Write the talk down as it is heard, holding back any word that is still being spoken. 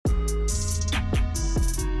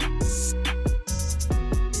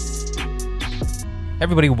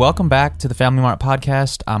Everybody, welcome back to the Family Mart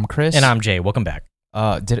podcast. I'm Chris. And I'm Jay. Welcome back.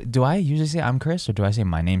 Do I usually say I'm Chris or do I say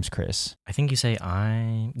my name's Chris? I think you say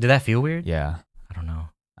I... Did that feel weird? Yeah. I don't know.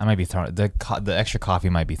 I might be throwing... The extra coffee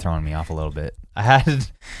might be throwing me off a little bit.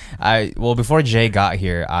 Before Jay got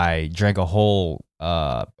here, I drank a whole...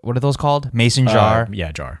 what are those called? Mason jar.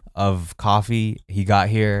 Jar. Of coffee. He got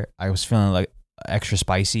here. I was feeling like extra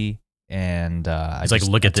spicy. And He's like,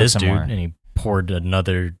 look at this, dude. And he poured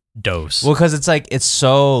another dose. Well, because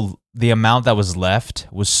the amount that was left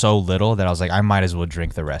was so little that I was like, I might as well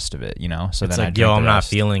drink the rest of it, you know? So it's then like, yo, I'm not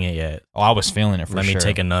feeling it yet. Oh, I was feeling it for sure. Let me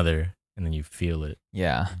take another, and then you feel it.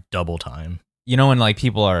 Yeah. Double time. You know when like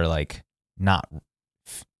people are like not...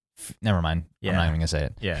 never mind. Yeah. I'm not even going to say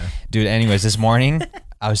it. Yeah. Dude, anyways, this morning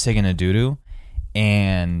I was taking a doo-doo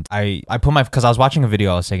and I put my... Because I was watching a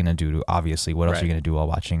video, I was taking a doo-doo, obviously. What else are you going to do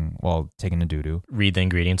while taking a doo-doo? Read the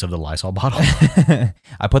ingredients of the Lysol bottle.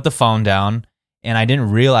 I put the phone down and I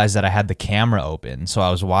didn't realize that I had the camera open. So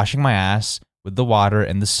I was washing my ass with the water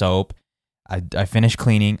and the soap. I finished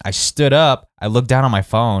cleaning. I stood up. I looked down on my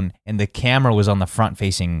phone and the camera was on the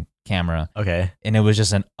front-facing camera. Okay. And it was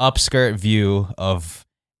just an upskirt view of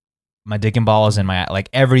my dick and balls and my... Like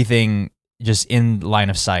everything... just in line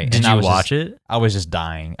of sight. Did you watch it? I was just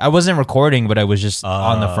dying. I wasn't recording, but I was just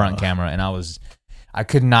on the front camera, and I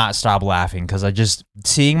could not stop laughing because I just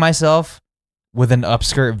seeing myself with an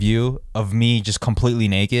upskirt view of me just completely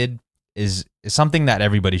naked is something that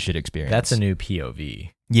everybody should experience. That's a new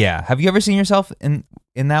POV. Yeah. Have you ever seen yourself in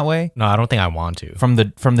that way? No, I don't think I want to. From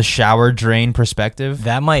the shower drain perspective?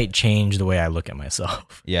 That might change the way I look at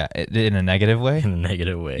myself. Yeah, in a negative way? In a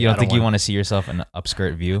negative way. You don't think you want to see yourself in an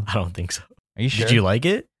upskirt view? I don't think so. Are you sure? Did you like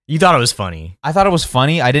it? You thought it was funny. I thought it was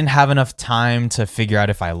funny. I didn't have enough time to figure out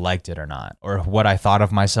if I liked it or not, or what I thought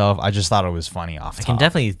of myself. I just thought it was funny off top. I can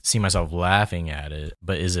definitely see myself laughing at it,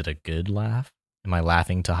 but is it a good laugh? Am I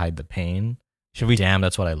laughing to hide the pain? Damn,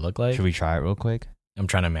 that's what I look like? Should we try it real quick? I'm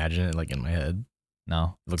trying to imagine it like in my head.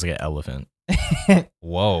 No. It looks like an elephant.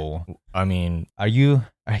 Whoa. I mean... Are you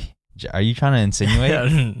trying to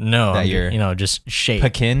insinuate? No. That you're... just shape.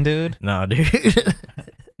 Pekin, dude? No, dude.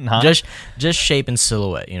 Nah. Just shape and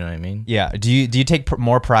silhouette, you know what I mean? Yeah. Do you take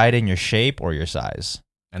more pride in your shape or your size?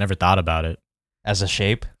 I never thought about it. As a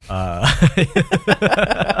shape?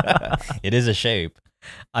 It is a shape.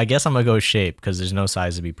 I guess I'm going to go shape because there's no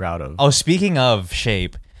size to be proud of. Oh, speaking of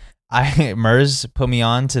shape, Mers put me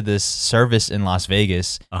on to this service in Las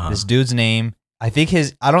Vegas. This dude's name, I think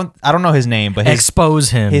I don't know his name, but expose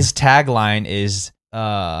him. His tagline is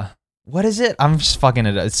what is it? I'm just fucking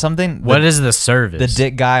it up. It's something. What is the service? The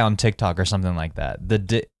dick guy on TikTok or something like that.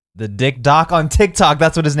 The dick doc on TikTok.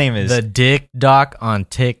 That's what his name is. The dick doc on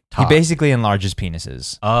TikTok. He basically enlarges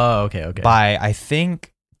penises. Oh, okay. By I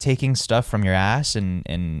think taking stuff from your ass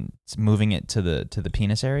and moving it to the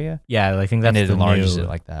penis area. Yeah, I think that's and it enlarges it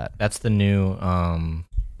like that. That's the new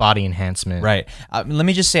body enhancement. Right. Let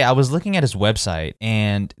me just say, I was looking at his website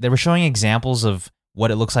and they were showing examples of what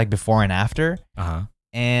it looks like before and after.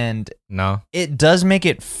 And no, it does make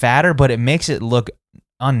it fatter, but it makes it look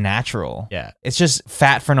unnatural. Yeah. It's just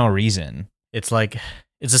fat for no reason. It's like,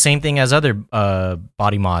 it's the same thing as other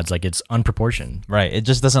body mods. Like, it's unproportioned. Right. It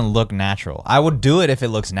just doesn't look natural. I would do it if it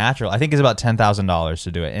looks natural. I think it's about $10,000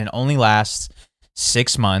 to do it. And it only lasts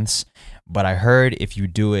 6 months. But I heard if you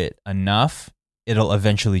do it enough, it'll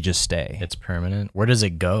eventually just stay. It's permanent. Where does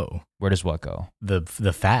it go? Where does what go? The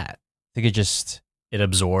fat. I think it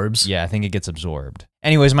absorbs. Yeah, I think it gets absorbed.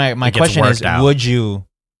 Anyways, my question is, would you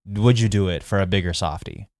do it for a bigger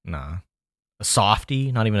softie? Nah. A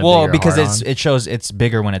softie? Not even a bigger because it shows it's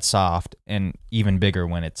bigger when it's soft and even bigger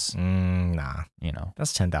when it's nah. You know.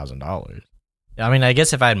 That's $10,000. I mean, I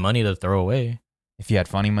guess if I had money to throw away. If you had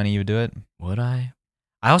funny money, you would do it? Would I?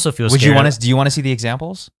 I also feel scared. Do you want to see the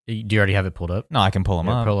examples? Do you already have it pulled up? No, I can pull them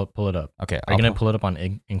up. Pull it up. Okay. Are you going to pull it up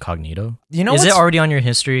on incognito? You know, is it already on your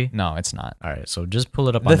history? No, it's not. All right, so just pull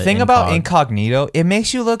it up on the thing about incognito, it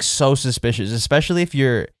makes you look so suspicious, especially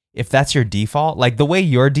if that's your default. Like the way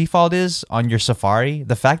your default is on your Safari,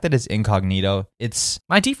 the fact that it's incognito,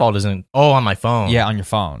 my default isn't on my phone. Yeah, on your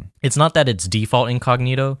phone. It's not that it's default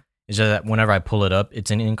incognito. It's just that whenever I pull it up,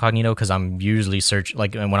 it's in incognito because I'm usually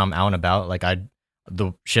like when I'm out and about, like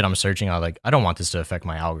the shit I'm searching, I don't want this to affect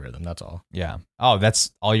my algorithm. That's all. Yeah. Oh,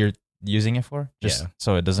 that's all you're using it for? Just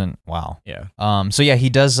so it doesn't. Wow. Yeah. So yeah, he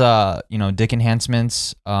does dick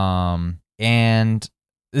enhancements. And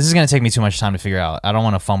this is gonna take me too much time to figure out. I don't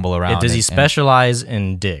want to fumble around. Does he specialize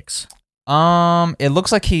in dicks? It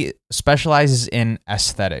looks like he specializes in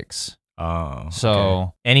aesthetics. Oh,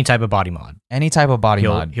 so any type of body mod.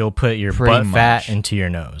 He'll put your butt fat into your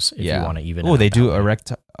nose if you want to even. Oh, they do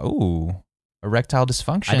erect. Oh, erectile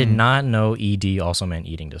dysfunction. I did not know ED also meant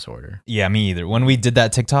eating disorder. Yeah, me either. When we did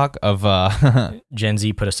that TikTok of Gen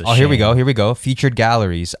Z put us to shame. oh, here we go. Featured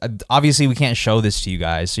galleries. Obviously, we can't show this to you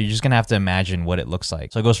guys, so you're just gonna have to imagine what it looks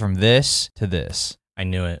like. So it goes from this to this. I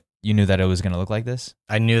knew it. You knew that it was gonna look like this?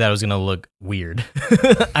 I knew that was gonna look weird.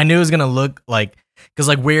 I knew it was gonna look like, because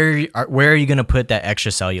like where are you gonna put that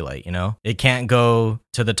extra cellulite? You know, it can't go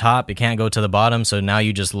to the top, it can't go to the bottom. So now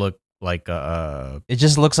you just look like it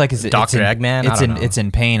just looks like it's Dr. Eggman. It's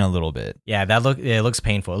in pain a little bit. Yeah, it looks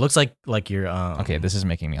painful. It looks like you're okay, this is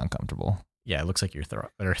making me uncomfortable. Yeah, it looks like you're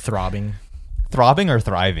throbbing. Throbbing or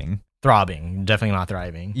thriving? Throbbing, definitely not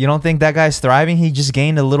thriving. You don't think that guy's thriving? He just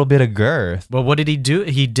gained a little bit of girth. But what did he do?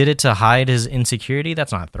 He did it to hide his insecurity?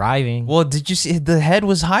 That's not thriving. Well, did you see the head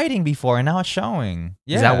was hiding before and now it's showing?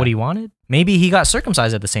 Yeah. Is that what he wanted? Maybe he got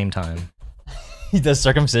circumcised at the same time. He does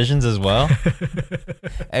circumcisions as well?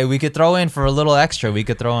 Hey, we could throw in for a little extra. We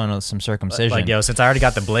could throw in some circumcision. Like, yo, since I already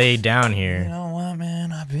got the blade down here. You know what,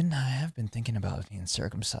 man? I have been thinking about being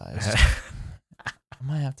circumcised. I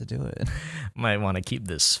might have to do it. Might want to keep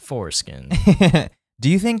this foreskin. Do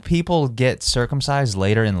you think people get circumcised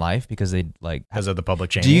later in life because they like because of the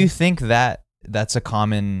public shaming? Do you think that that's a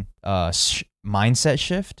common mindset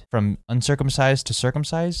shift from uncircumcised to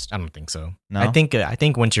circumcised? I don't think so. No? I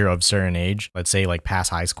think once you're of a certain age, let's say like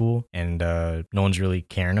past high school, and no one's really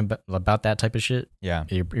caring about that type of shit. Yeah,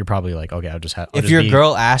 you're probably like, okay, I'll just have. If your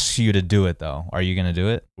girl asks you to do it though, are you gonna do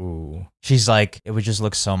it? Ooh, she's like, it would just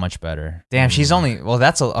look so much better. Damn, she's only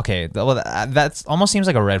that's okay. Well, that's almost seems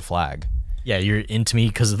like a red flag. Yeah, you're into me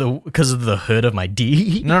because of the hood of my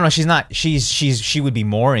D. No, she's not. She would be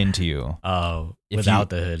more into you. Oh, without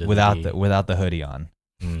the hood. Without the hoodie on.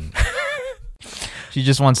 She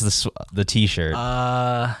just wants the t-shirt.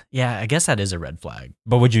 Yeah, I guess that is a red flag.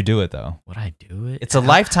 But would you do it though? Would I do it? It's a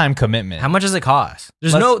lifetime commitment. How much does it cost?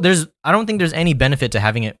 I don't think there's any benefit to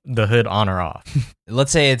having the hood on or off.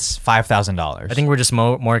 Let's say it's $5,000. I think we're just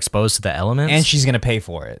more exposed to the elements. And she's gonna pay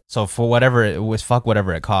for it. So for whatever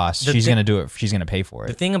it costs, she's gonna do it. She's gonna pay for it.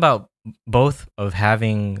 The thing about both of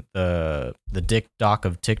having the dick doc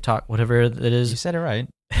of TikTok, whatever it is. You said it right.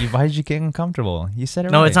 Why did you get uncomfortable? You said it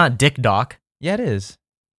right. No, it's not dick doc. Yeah, it is.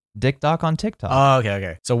 Dick doc on TikTok. Oh,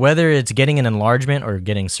 okay. So whether it's getting an enlargement or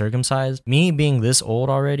getting circumcised, me being this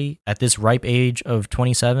old already, at this ripe age of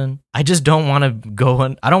 27, I just don't want to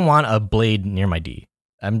go I don't want a blade near my D.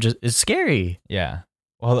 It's scary. Yeah.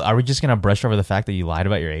 Well, are we just going to brush over the fact that you lied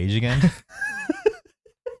about your age again?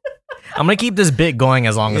 I'm going to keep this bit going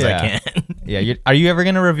as long as I can. Yeah. Are you ever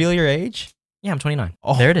going to reveal your age? Yeah, I'm 29.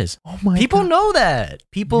 Oh, there it is. Oh my People God. know that.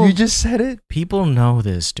 You just said it? People know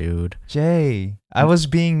this, dude. Jay, I was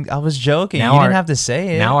joking. Now you didn't have to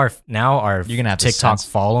say it. Now our you're gonna have TikTok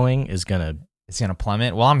following is gonna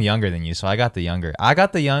plummet. Well, I'm younger than you, so I got the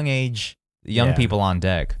young age, people on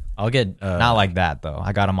deck. I'll get not like that though.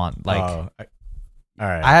 I got them on like. All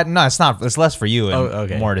right. It's not. It's less for you and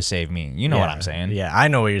okay. more to save me. You know what I'm saying? Yeah, I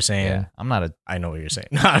know what you're saying. Yeah, I know what you're saying.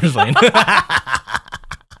 No, I'm just playing.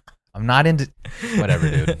 I'm not into whatever,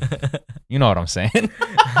 dude. You know what I'm saying.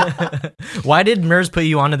 Why did Mers put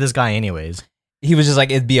you onto this guy anyways? He was just like,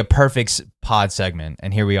 it'd be a perfect pod segment,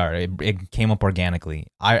 and here we are. It came up organically.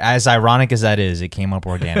 As ironic as that is, it came up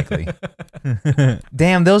organically.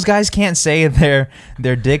 Damn, those guys can't say their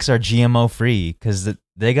dicks are GMO free because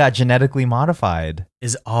they got genetically modified.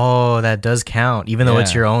 That does count, even though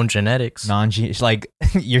it's your own genetics. Like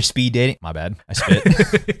you're speed dating. My bad, I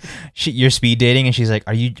spit. You're speed dating, and she's like,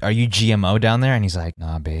 "Are you GMO down there?" And he's like,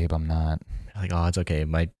 "Nah, babe, I'm not." Like, oh, it's okay.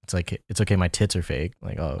 It's okay. My tits are fake.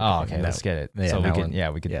 Like, okay, let's get it. Yeah, so we can.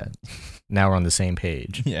 Yeah. Now we're on the same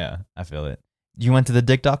page. Yeah, I feel it. You went to the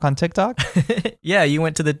dick doc on TikTok? Yeah, you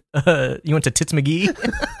went to Tits McGee.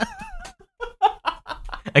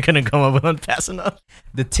 I couldn't come up with one fast enough.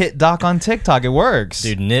 The tit doc on TikTok, it works.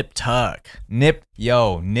 Dude, Nip Tuck. Nip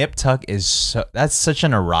Tuck is that's such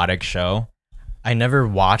an erotic show. I never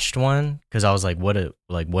watched one because I was like, what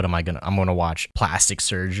am I gonna? I'm gonna watch plastic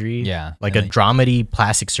surgery. Yeah, like a dramedy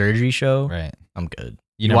plastic surgery show. Right. I'm good.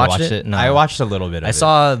 You never watched it? No. I watched a little bit of it. I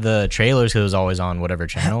saw the trailers because it was always on whatever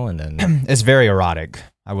channel, and then it's very erotic.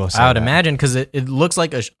 I will say. I would imagine because it looks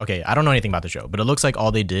like okay. I don't know anything about the show, but it looks like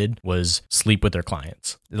all they did was sleep with their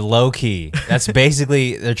clients. Low key. That's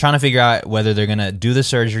basically they're trying to figure out whether they're gonna do the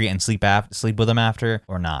surgery and sleep with them after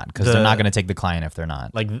or not, because they're not gonna take the client if they're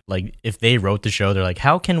not. Like if they wrote the show, they're like,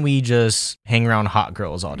 how can we just hang around hot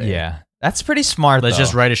girls all day? Yeah. That's pretty smart. Let's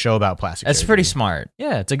just write a show about plastic surgery. That's pretty smart.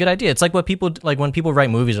 Yeah, it's a good idea. It's like what people like when people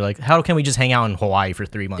write movies. Are like, how can we just hang out in Hawaii for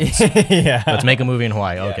 3 months? Yeah, let's make a movie in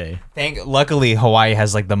Hawaii. Yeah. Okay. Luckily, Hawaii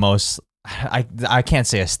has like the most I can't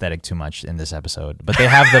say aesthetic too much in this episode, but they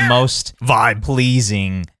have the most Vibe.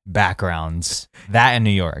 pleasing backgrounds. That in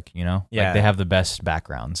New York, you know? Yeah. Like they have the best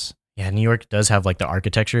backgrounds. Yeah, New York does have like the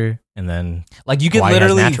architecture, and then Like you could Hawaii has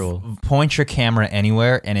literally natural. point your camera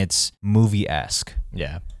anywhere and it's movie-esque.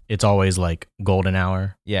 yeah, it's always like golden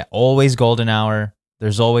hour. Yeah, always golden hour.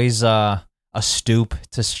 There's always a stoop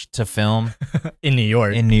to film In New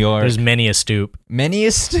York, in New York. there's many a stoop. Many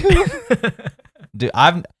a stoop. Dude,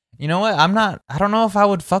 you know what? I don't know if I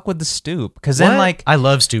would fuck with the stoop. Because then, What? like, I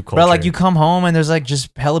love stoop culture. bro, like, you come home and there's, like,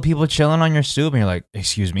 just hella people chilling on your stoop, and you're like,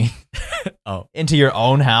 excuse me. Oh. Into your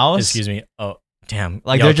own house? Excuse me. Oh, damn.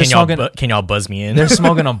 Like, Yo, they're just can y'all smoking- can y'all buzz me in? They're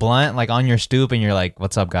smoking a blunt, like, on your stoop, and you're like,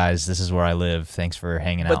 what's up, guys? This is where I live. Thanks for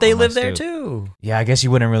hanging out. but they on my live there stoop." too. Yeah, I guess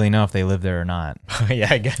you wouldn't really know if they live there or not. Yeah,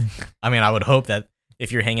 I guess. I mean, I would hope that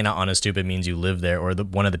if you're hanging out on a stoop, it means you live there, or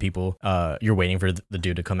one of the people you're waiting for the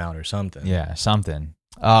dude to come out or something. Yeah, something.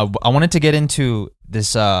 I wanted to get into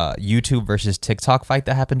this YouTube versus TikTok fight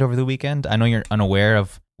that happened over the weekend. I know you're unaware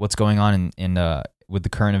of what's going on in with the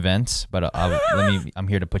current events, but I'm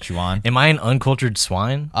here to put you on. Am I an uncultured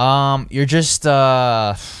swine? You're just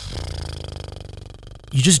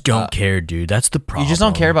You just don't care, dude. That's the problem. you just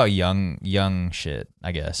don't care about young shit,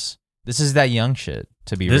 I guess. This is that young shit,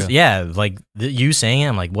 to be real. Yeah, like you saying it,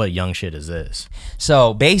 I'm like, what young shit is this?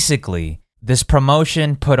 So basically, this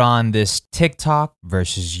promotion put on this TikTok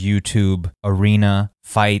versus YouTube arena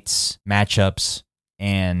fights, matchups,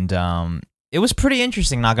 and it was pretty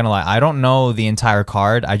interesting, not gonna lie. I don't know the entire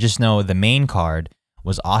card. I just know the main card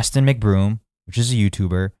was Austin McBroom, which is a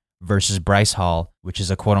YouTuber, versus Bryce Hall, which is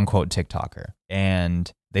a quote-unquote TikToker.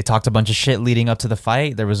 And they talked a bunch of shit leading up to the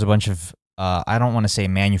fight. There was a bunch of I don't want to say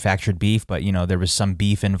manufactured beef, but, you know, there was some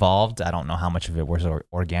beef involved. I don't know how much of it was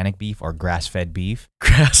organic beef or grass-fed beef.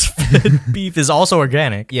 Grass-fed beef is also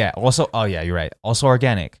organic. Yeah. Also, oh yeah, you're right. Also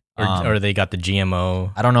organic. Or they got the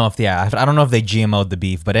GMO. I don't know if they GMO'd the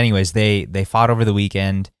beef, but anyways, they fought over the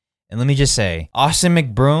weekend. And let me just say, Austin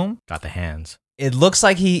McBroom, Got the hands. it looks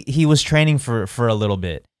like he was training for a little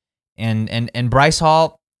bit, and Bryce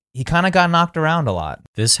Hall, he kind of got knocked around a lot.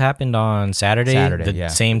 This happened on Saturday, the yeah.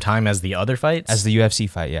 same time as the other fights. As the UFC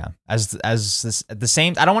fight, yeah. As this at the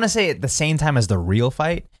same, I don't want to say at the same time as the real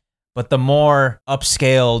fight, but the more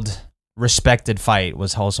upscaled, respected fight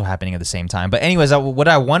was also happening at the same time. But anyways, what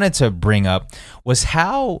I wanted to bring up was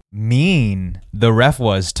how mean the ref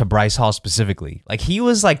was to Bryce Hall specifically. Like, he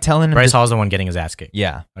was like telling him Bryce Hall's the one getting his ass kicked.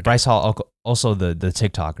 Yeah, Okay. Bryce Hall, also the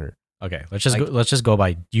TikToker. Okay, let's just Like- let's just go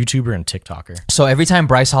by YouTuber and TikToker. So every time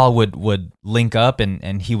Bryce Hall would link up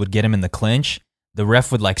and he would get him in the clinch, the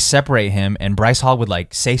ref would like separate him, and Bryce Hall would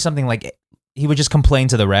like say something, like he would just complain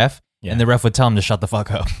to the ref, Yeah. and the ref would tell him to shut the fuck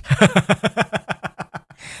up.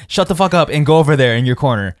 Shut the fuck up and go over there in your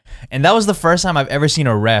corner. And that was the first time I've ever seen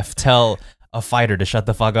a ref tell a fighter to shut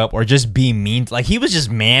the fuck up or just be mean. Like, he was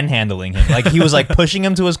just manhandling him. Like, he was like pushing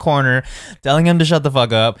him to his corner, telling him to shut the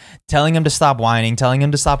fuck up, telling him to stop whining, telling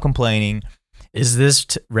him to stop complaining. Is this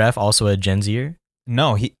ref also a Gen Zer?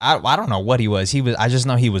 No, I don't know what he was. I just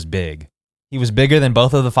know he was big. He was bigger than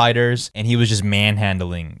both of the fighters, and he was just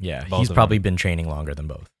manhandling. Yeah, both he's of probably them. been training longer than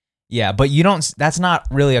both. Yeah, but that's not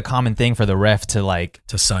really a common thing for the ref to like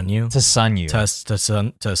To sun you? to sun you. To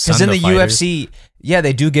sun Because in the fighters. UFC, yeah,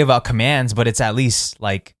 they do give out commands, but it's at least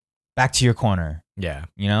like back to your corner, Yeah.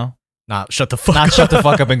 you know? Not shut the fuck Not up. shut the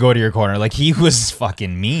fuck up and go to your corner. Like, he was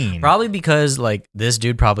fucking mean. Probably because like this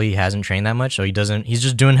dude probably hasn't trained that much, so he's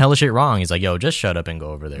just doing hella shit wrong. He's like, yo, just shut up and go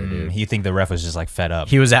over there, dude. You think the ref was just like fed up?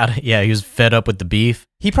 He was fed up with the beef.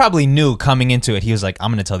 He probably knew coming into it. He was like,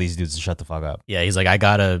 I'm gonna tell these dudes to shut the fuck up. Yeah, he's like, I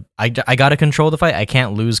gotta control the fight. I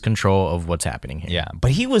can't lose control of what's happening here. Yeah,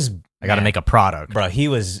 but he was. I gotta make a product. Bro, he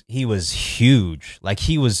was huge. Like,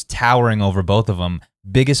 he was towering over both of them.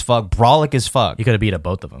 Big as fuck, brolic as fuck. He could have beat up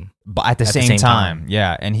both of them. But at the same time,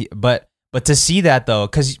 yeah. And but to see that though,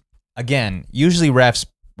 because again, usually refs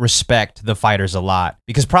respect the fighters a lot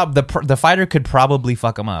because the fighter could probably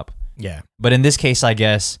fuck him up. Yeah, But in this case, I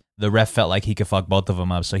guess the ref felt like he could fuck both of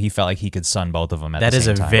them up, so he felt like he could sun both of them at that the is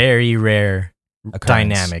same a time. very rare Occurrence.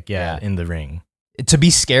 dynamic. Yeah, in the ring. To be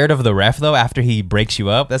scared of the ref though after he breaks you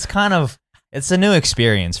up, it's a new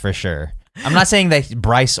experience for sure. I'm not saying that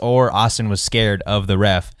Bryce or Austin was scared of the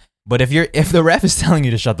ref, but if the ref is telling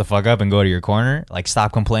you to shut the fuck up and go to your corner, like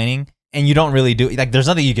stop complaining, and you don't really do, like, there's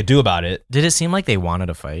nothing you could do about it. Did it seem like they wanted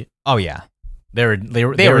a fight? Oh yeah, They were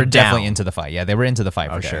definitely down. into the fight. Yeah, they were into the fight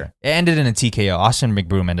for Okay. sure. It ended in a TKO. Austin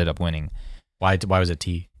McBroom ended up winning. Why was it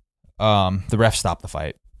T? The ref stopped the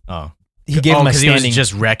fight. Oh, He gave him a because he standing. was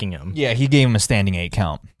just wrecking him. Yeah, he gave him a standing 8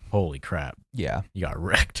 count. Holy crap! Yeah, You got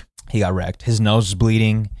wrecked. he got wrecked. His nose was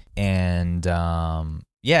bleeding, and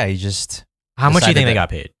yeah, he just. How much do you decided think they that- got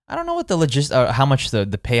paid? I don't know what how much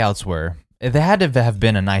the payouts were. They had to have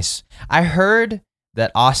been a nice. I heard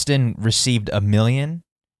that Austin received $1 million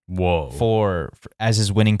Whoa. for as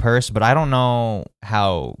his winning purse, but I don't know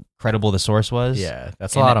how credible the source was. Yeah,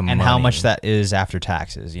 that's a lot of money. And how much that is after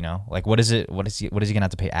taxes. You know, like what is it? What is he gonna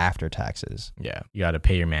have to pay after taxes? Yeah, you got to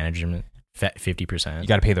pay your management 50%. You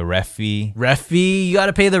got to pay the ref fee. Ref fee. You got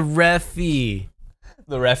to pay the ref fee.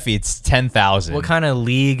 The ref fee, it's $10,000. What kind of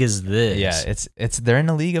league is this? Yeah, it's they're in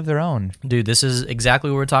a league of their own. Dude, this is exactly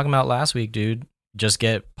what we were talking about last week, dude. Just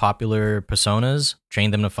get popular personas,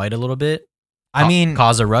 train them to fight a little bit. I mean,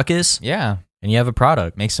 cause a ruckus, yeah, and you have a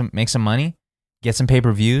product. make some money, get some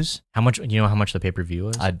pay-per-views. How much? You know how much the pay-per-view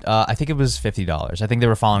was? I think it was $50. I think they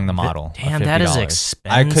were following the model. of Damn, that is $50. expensive.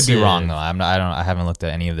 I could be wrong though. I haven't looked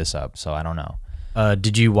at any of this up, so I don't know.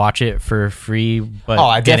 Did you watch it for free?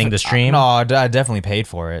 But getting the stream? No, I definitely paid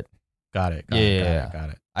for it. Got it. Got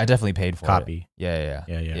it. I definitely paid for Copy. it. Yeah.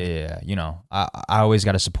 Yeah. You know, I always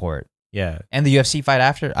got to support. Yeah. And the UFC fight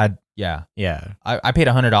after, I paid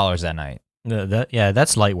 $100 that night.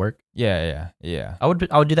 That's light work. Yeah. I would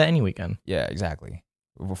do that any weekend. Yeah, exactly.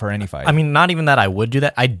 For any fight. I mean, not even that I would do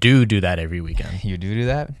that. I do that every weekend. You do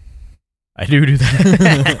that? I do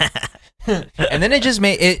that. And then it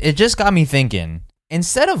just got me thinking,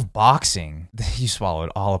 instead of boxing, you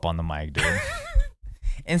swallowed all up on the mic, dude.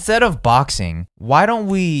 Instead of boxing, why don't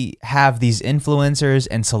we have these influencers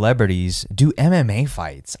and celebrities do MMA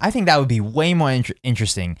fights? I think that would be way more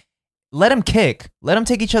interesting. Let them kick. Let them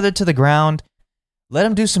take each other to the ground. Let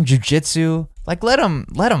them do some jujitsu. Like, let them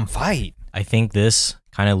fight. I think this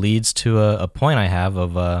kind of leads to a point I have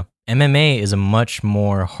of MMA is a much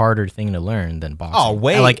more harder thing to learn than boxing. Oh,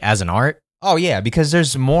 wait. Like as an art. Oh, yeah, because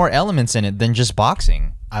there's more elements in it than just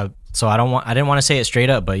boxing. I didn't want to say it straight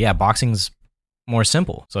up, but yeah, boxing's more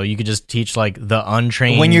simple. So you could just teach like the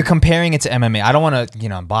untrained. When you're comparing it to MMA, I don't want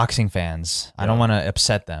to, boxing fans, I don't want to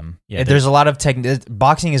upset them. Yeah, there's a lot of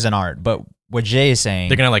boxing is an art, but what Jay is saying,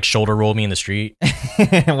 they're gonna like shoulder roll me in the street.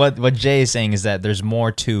 what Jay is saying is that there's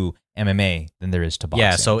more to MMA than there is to boxing.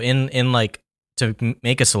 Yeah, so in like to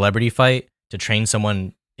make a celebrity fight, to train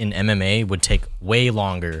someone in MMA would take way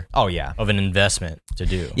longer. Oh yeah, of an investment to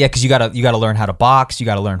do. Yeah, because you gotta learn how to box. You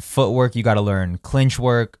gotta learn footwork. You gotta learn clinch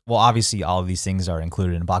work. Well, obviously all of these things are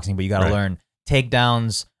included in boxing, but you gotta learn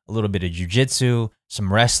takedowns, a little bit of jujitsu,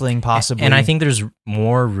 some wrestling possibly. And I think there's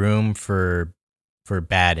more room for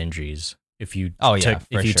bad injuries if you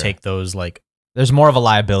take those like. There's more of a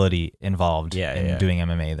liability involved in doing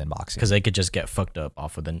MMA than boxing. Because they could just get fucked up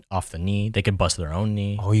off the knee. They could bust their own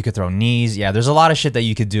knee. Oh, you could throw knees. Yeah, there's a lot of shit that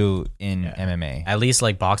you could do in MMA. At least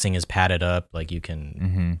like boxing is padded up. Like you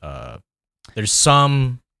can, there's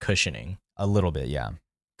some cushioning. A little bit, yeah.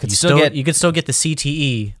 You could still get the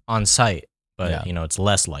CTE on site, but it's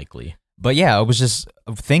less likely. But yeah, I was just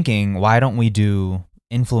thinking, why don't we do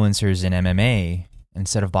influencers in MMA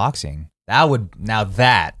instead of boxing? That would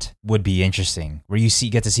be interesting. Where you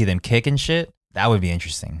get to see them kick and shit. That would be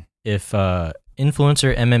interesting. If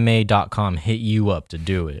influencermma.com hit you up to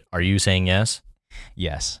do it, are you saying yes?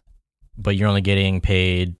 Yes. But you're only getting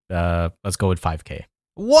paid, let's go with $5K.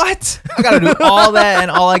 What? I gotta do all that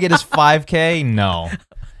and all I get is $5K? No.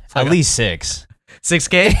 At least $6K.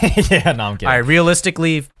 $6K? Yeah, no, I'm kidding. All right,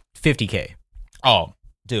 realistically, $50K. Oh,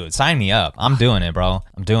 dude, sign me up. I'm doing it, bro.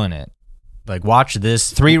 I'm doing it. Like, watch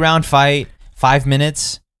this 3-round fight, 5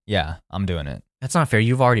 minutes. Yeah, I'm doing it. That's not fair.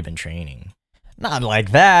 You've already been training. Not like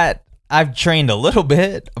that. I've trained a little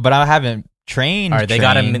bit, but I haven't trained. All right, they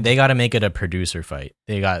gotta make it a producer fight.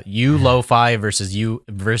 They got you lo-fi versus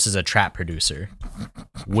a trap producer.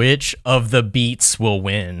 Which of the beats will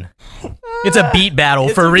win? It's a beat battle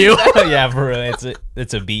for real. Yeah, for real.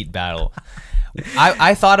 It's a beat battle.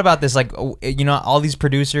 I thought about this, like, all these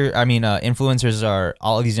influencers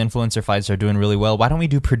all these influencer fights are doing really well. Why don't we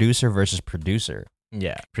do producer versus producer?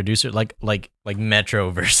 Yeah, producer like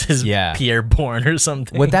Metro versus Yeah. Pierre Bourne or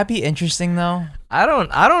something. Would that be interesting though? I don't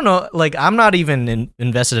know. Like, I'm not even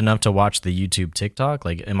invested enough to watch the YouTube TikTok.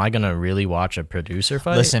 Like, am I gonna really watch a producer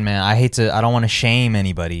fight? Listen, man, I don't want to shame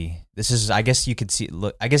anybody. This is, I guess you could see.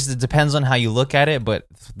 Look, I guess it depends on how you look at it. But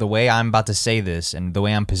the way I'm about to say this and the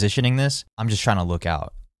way I'm positioning this, I'm just trying to look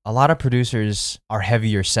out. A lot of producers are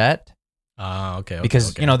heavier set. Okay.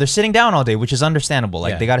 Because they're sitting down all day, which is understandable.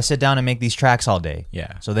 Like they got to sit down and make these tracks all day.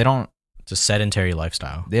 Yeah. So they don't. It's a sedentary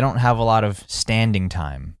lifestyle. They don't have a lot of standing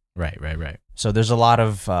time. Right. So there's a lot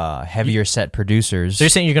of heavier set producers. So you're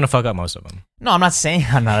saying you're gonna fuck up most of them? No, I'm not saying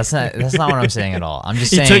I'm not. That's not what I'm saying at all. I'm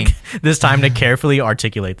just You saying took this time to carefully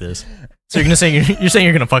articulate this. So you're saying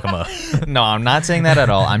you're gonna fuck them up. No, I'm not saying that at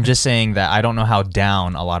all. I'm just saying that I don't know how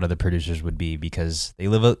down a lot of the producers would be because they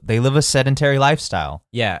live a sedentary lifestyle.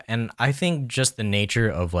 Yeah, and I think just the nature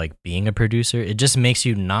of like being a producer, it just makes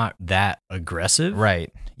you not that aggressive.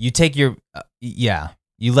 Right. You take your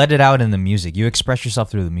you let it out in the music. You express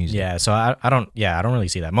yourself through the music. Yeah, so I don't really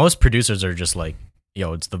see that. Most producers are just like,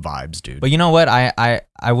 yo, it's the vibes, dude. But you know what? I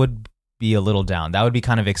would be a little down. That would be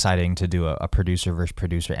kind of exciting to do a producer versus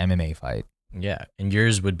producer MMA fight. Yeah, and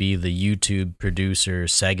yours would be the YouTube producer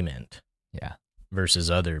segment. Yeah.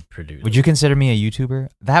 Versus other producers. Would you consider me a YouTuber?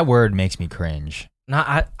 That word makes me cringe. No,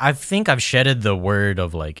 I think I've shedded the word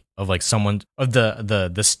of someone of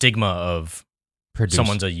the stigma of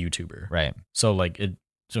someone's a YouTuber. Right. So like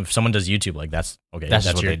so if someone does YouTube, like that's okay. That's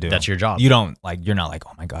what they do. That's your job. You're not like,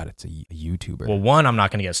 oh my God, it's a YouTuber. Well, one, I'm not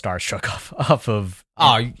gonna get starstruck off of.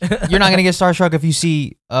 Oh, you're not gonna get starstruck if you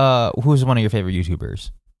see who's one of your favorite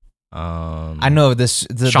YouTubers. I know this.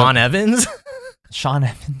 Sean Evans. Sean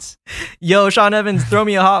Evans. Yo, Sean Evans, throw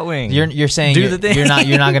me a hot wing. You're saying do the thing.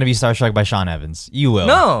 You're not gonna be starstruck by Sean Evans. You will.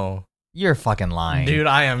 No. You're fucking lying. Dude,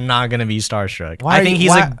 I am not gonna be starstruck. Why I think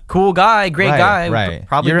he's a cool guy, great guy. Right.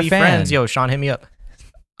 Probably You're be a fan. friends. Yo, Sean, hit me up.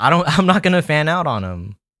 I'm not gonna fan out on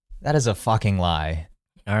him. That is a fucking lie.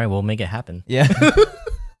 All right, we'll make it happen. Yeah.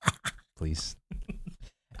 Please.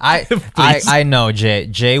 I know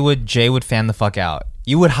Jay would fan the fuck out.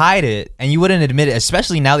 You would hide it and you wouldn't admit it,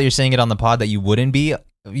 especially now that you're saying it on the pod that you wouldn't be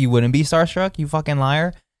starstruck, you fucking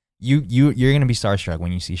liar. You're gonna be starstruck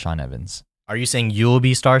when you see Sean Evans. Are you saying you'll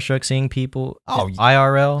be starstruck seeing people? Oh,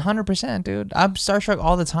 IRL? 100%, dude. I'm starstruck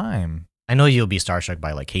all the time. I know you'll be starstruck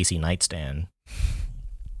by like Casey Nightstand.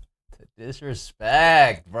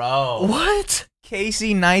 Disrespect, bro. What?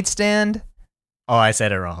 Casey Nightstand? Oh, I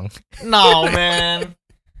said it wrong. No, man.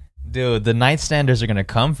 Dude, the Nightstanders are gonna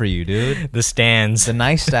come for you, dude. The stands. The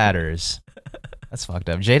Nightstatters. That's fucked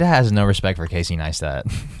up. Jada has no respect for Casey Neistat.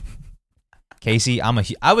 Casey,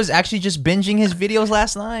 I was actually just binging his videos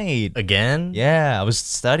last night. Again? Yeah, I was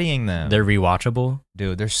studying them. They're rewatchable?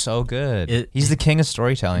 Dude, they're so good. He's the king of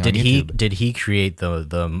storytelling on YouTube. Did he create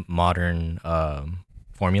the modern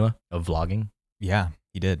formula of vlogging? Yeah,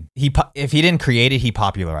 he did. If he didn't create it, he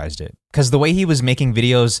popularized it. Because the way he was making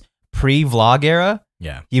videos pre-vlog era,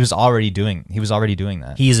 yeah, he was already doing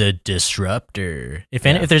that. He's a disruptor. If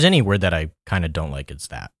there's any word that I kind of don't like, it's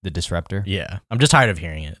that. The disruptor. Yeah, I'm just tired of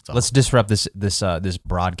hearing it. Let's disrupt this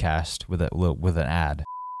broadcast with an ad.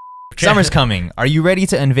 Summer's coming. Are you ready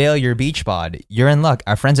to unveil your beach bod? You're in luck.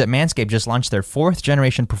 Our friends at Manscaped just launched their 4th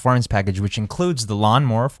generation performance package, which includes the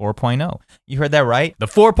Lawnmower 4.0. You heard that right? The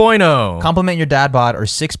 4.0. Complement your dad bod or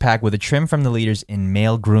six-pack with a trim from the leaders in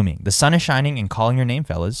male grooming. The sun is shining and calling your name,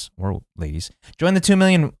 fellas or ladies. Join the 2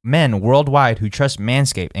 million men worldwide who trust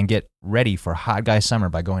Manscaped and get ready for hot guy summer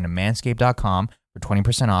by going to manscaped.com for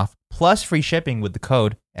 20% off plus free shipping with the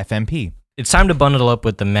code FMP. It's time to bundle up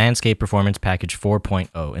with the Manscaped Performance Package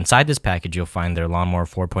 4.0. Inside this package, you'll find their Lawnmower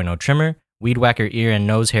 4.0 trimmer, Weed Whacker ear and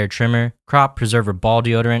nose hair trimmer, Crop Preserver ball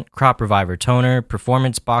deodorant, Crop Reviver toner,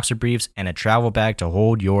 Performance boxer briefs, and a travel bag to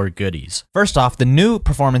hold your goodies. First off, the new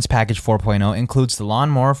Performance Package 4.0 includes the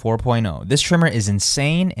Lawnmower 4.0. This trimmer is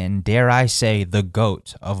insane and, dare I say, the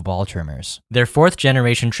GOAT of ball trimmers. Their 4th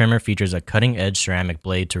generation trimmer features a cutting-edge ceramic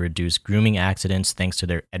blade to reduce grooming accidents thanks to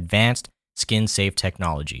their advanced skin-safe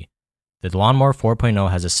technology. The Lawnmower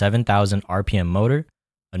 4.0 has a 7,000 RPM motor,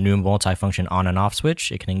 a new multifunction on and off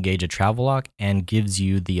switch. It can engage a travel lock and gives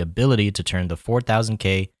you the ability to turn the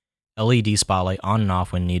 4000K LED spotlight on and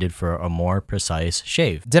off when needed for a more precise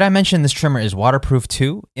shave. Did I mention this trimmer is waterproof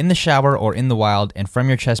too? In the shower or in the wild and from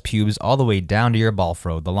your chest pubes all the way down to your ball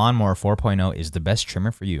fro, the Lawnmower 4.0 is the best trimmer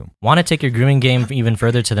for you. Want to take your grooming game even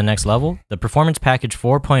further to the next level? The Performance Package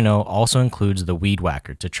 4.0 also includes the Weed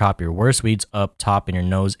Whacker to chop your worst weeds up top in your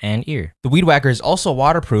nose and ear. The Weed Whacker is also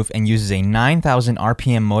waterproof and uses a 9,000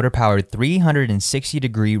 RPM motor-powered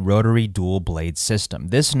 360-degree rotary dual blade system.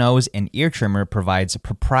 This nose and ear trimmer provides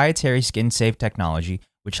proprietary skin-safe technology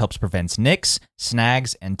which helps prevent nicks,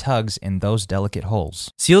 snags, and tugs in those delicate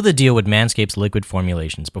holes. Seal the deal with Manscaped's liquid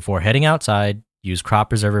formulations. Before heading outside, use Crop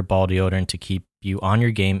Preserver ball deodorant to keep you on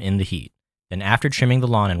your game in the heat. Then after trimming the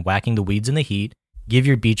lawn and whacking the weeds in the heat, give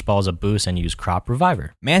your beach balls a boost and use Crop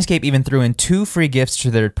Reviver. Manscaped even threw in 2 free gifts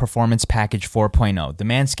to their Performance Package 4.0, the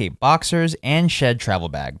Manscaped Boxers and Shed Travel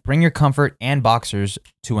Bag. Bring your comfort and boxers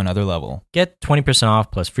to another level. Get 20%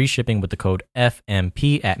 off plus free shipping with the code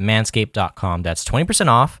FMP at manscaped.com. That's 20%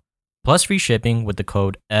 off plus free shipping with the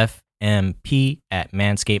code FMP at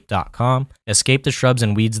manscaped.com. Escape the shrubs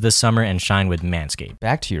and weeds this summer and shine with Manscaped.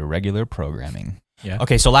 Back to your regular programming. Yeah.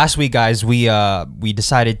 Okay, so last week, guys, we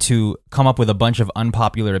decided to come up with a bunch of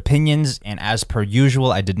unpopular opinions, and as per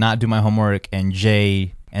usual, I did not do my homework, and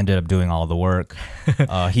Jay ended up doing all the work.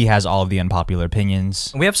 He has all of the unpopular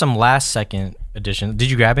opinions. We have some last second edition. Did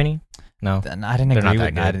you grab any? No. I didn't They're agree not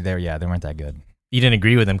with that good. they weren't that good. You didn't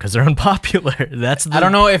agree with them because they're unpopular. I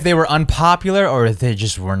don't know if they were unpopular or if they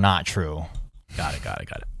just were not true. Got it.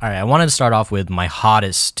 All right, I wanted to start off with my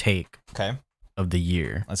hottest take Okay, of the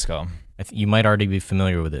year. let's go. You might already be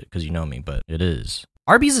familiar with it because you know me, but it is.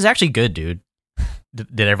 Arby's is actually good, dude.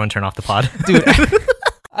 Did everyone turn off the pod? Dude,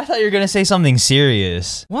 I thought you were going to say something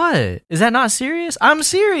serious. What? Is that not serious? I'm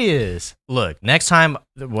serious. Look, next time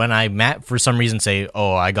when for some reason say,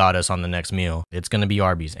 oh, I got us on the next meal, it's going to be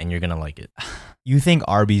Arby's and you're going to like it. You think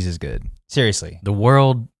Arby's is good? Seriously. The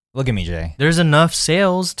world, Look at me, Jay. there's enough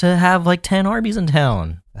sales to have like 10 Arby's in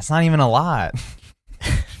town. That's not even a lot.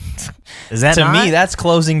 Is that To not? me, that's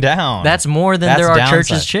closing down. That's more than That's there are downside.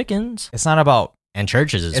 Church's chickens. It's not about And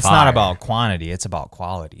Church's is it's fire. not about quantity, it's about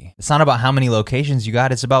quality. It's not about how many locations you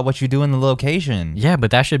got, it's about what you do in the location. Yeah,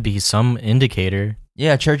 but that should be some indicator.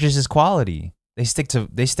 Yeah, Church's is quality. They stick to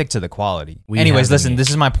the quality. We Anyways, have the listen, meat. this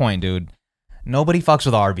is my point, dude. Nobody fucks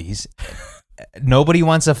with Arby's. Nobody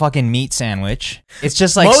wants a fucking meat sandwich. It's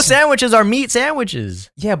just like Most sandwiches are meat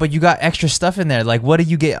sandwiches. yeah, but you got extra stuff in there. Like, what do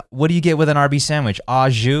you get? What do you get with an Arby's sandwich? Au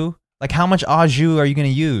jus? Like, how much au jus are you gonna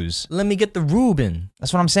use? Let me get the Reuben.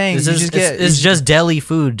 That's what I'm saying. It's You just, just get. it's just deli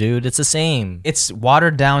food, dude. It's the same. It's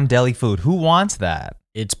watered down deli food. Who wants that?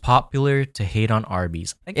 It's popular to hate on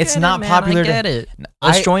Arby's. I It's get not it, man. popular I to- get it.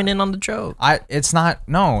 Let's I- join in on the joke. It's not.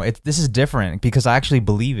 No, this is different because I actually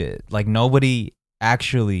believe it. Like, nobody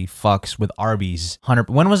actually fucks with Arby's.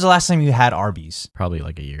 When was the last time you had Arby's? Probably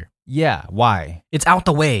like a year. Yeah. Why? It's out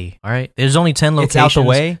the way. All right. There's only 10 It's locations. out the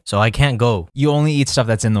way? So I can't go. You only eat stuff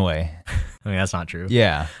that's in the way. I mean, that's not true.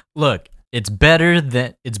 Yeah. Look, it's better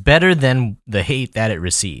than the hate that it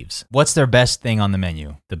receives. What's their best thing on the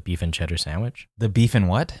menu? The beef and cheddar sandwich. The beef and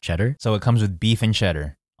what? Cheddar So it comes with beef and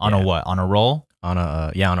cheddar on a Yeah. what? On a roll? on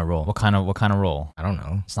a roll. What kind of roll? I don't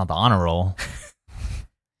know. It's not the honor roll.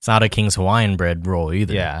 It's not a King's Hawaiian bread roll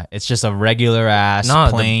either. Yeah, it's just a regular ass, No,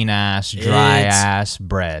 plain ass, dry It's ass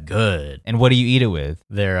bread. Good. And what do you eat it with?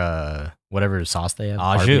 Their whatever sauce they have. Au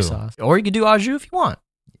Arby's jus. sauce. Or you could do au jus if you want.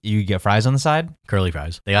 You get fries on the side? Curly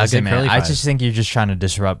fries. They got Listen, good man, curly I fries. just think you're just trying to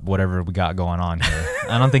disrupt whatever we got going on here.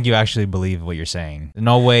 I don't think you actually believe what you're saying.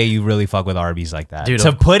 No way you really fuck with Arby's like that. Dude, to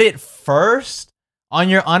of- put it first on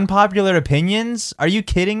your unpopular opinions? Are you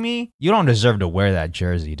kidding me? You don't deserve to wear that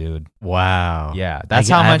jersey, dude. Wow. Yeah, that's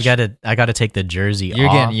how much I gotta take the jersey you're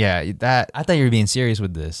off. getting. Yeah, that I thought you were being serious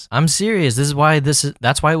with this. I'm serious. That's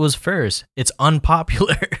why it was first. It's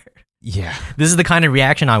unpopular. Yeah. This is the kind of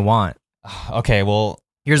reaction I want. Okay. Well.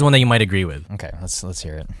 Here's one that you might agree with. Okay. Let's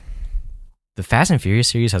hear it. The Fast and Furious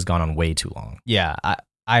series has gone on way too long. Yeah,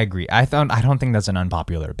 I agree. I don't think that's an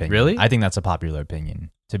unpopular opinion. Really? I think that's a popular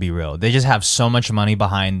opinion, to be real. They just have so much money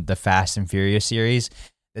behind the Fast and Furious series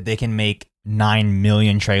that they can make 9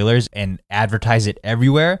 million trailers and advertise it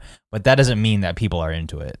everywhere, but that doesn't mean that people are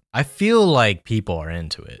into it. I feel like people are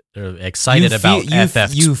into it. They're excited about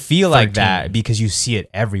FF. You feel like 13. that because you see it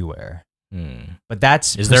everywhere. Hmm. But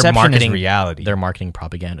that's Is their perception marketing is reality. Their marketing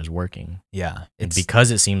propaganda is working. Yeah. And It's because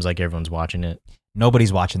it seems like everyone's watching it.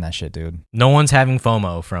 nobody's watching that shit, dude. No one's having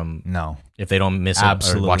FOMO from No. if they don't miss it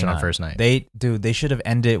Absolutely or watch it not. on first night. They should have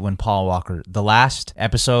ended when Paul Walker, the last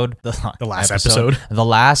episode, the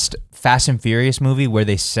last Fast and Furious movie where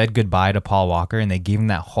they said goodbye to Paul Walker and they gave him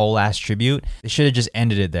that whole ass tribute. They should have just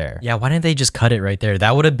ended it there. Yeah, why didn't they just cut it right there?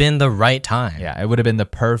 That would have been the right time. Yeah, it would have been the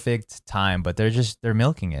perfect time, but they're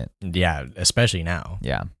milking it. Yeah, especially now.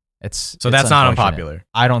 Yeah. So It's that's not unfortunate. unpopular.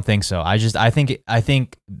 I don't think so. I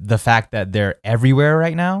think the fact that they're everywhere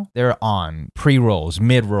right now, they're on pre-rolls,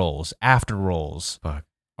 mid-rolls, after rolls. Fuck.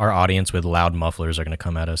 Our audience with loud mufflers are gonna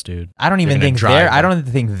come at us, dude. I don't even gonna think drive I them. don't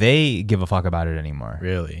think they give a fuck about it anymore.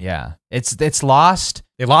 Really? Yeah. It's lost.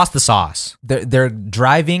 They lost the sauce. They're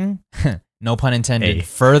driving, no pun intended, Hey.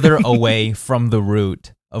 further away from the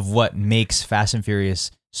root of what makes Fast and Furious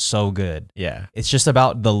so good. Yeah. It's just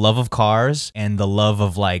about the love of cars and the love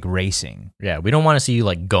of like racing. Yeah. We don't want to see you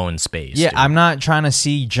like go in space. Yeah, dude. I'm not trying to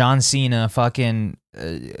see John Cena fucking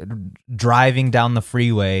driving down the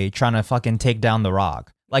freeway trying to fucking take down The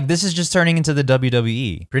Rock. Like this is just turning into the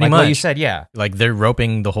WWE. Pretty like what you much. said, yeah. Like they're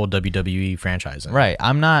roping the whole WWE franchise in. Right.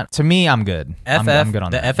 I'm not. To me, I'm good. I'm good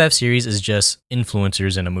on the that. FF series is just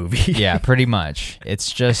influencers in a movie. Yeah, pretty much.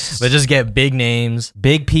 It's just They just get big names.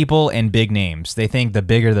 big people and big names. They think the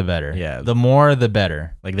bigger the better. Yeah. The more the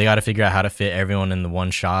better. Like they got to figure out how to fit everyone in the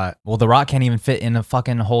one shot. Well, The Rock can't even fit in a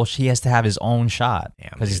fucking whole. He has to have his own shot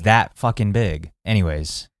Damn, because he's dude. that fucking big.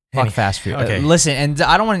 Anyways, fuck Fast Furious. okay. Listen, and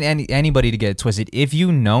I don't want anybody to get it twisted. If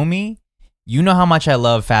you know me, you know how much I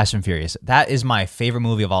love Fast and Furious. That is my favorite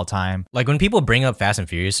movie of all time. Like when people bring up Fast and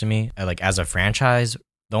Furious to me, like as a franchise,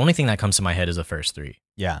 the only thing that comes to my head is the first 3.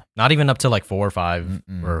 Yeah, Not even up to like 4 or 5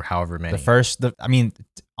 Mm-mm. or however many.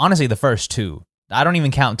 honestly, the first 2. I don't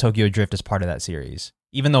even count Tokyo Drift as part of that series,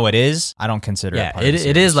 even though it is. I don't consider it. yeah, Part of the it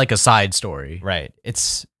series. is like a side story. right.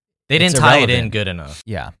 It's They It's didn't tie it in irrelevant. good enough.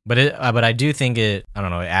 yeah. But I do think it. I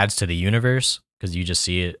don't know. It adds to the universe because you just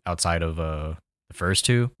see it outside of the first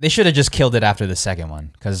 2. They should have just killed it after the second one,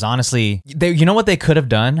 because honestly, you know what they could have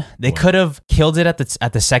done? They What? could have killed it at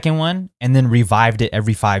the second one and then revived it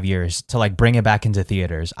every 5 years to like bring it back into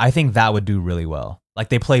theaters. I think that would do really well. Like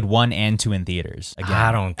they played 1 and 2 in theaters again.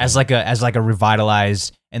 I don't as think- like a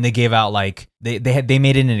revitalized, and they gave out like they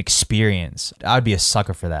made it an experience. I would be a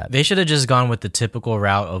sucker for that. They should have just gone with the typical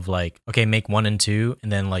route of like, okay, make 1 and 2,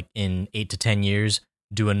 and then like in 8 to 10 years,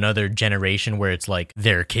 do another generation where it's like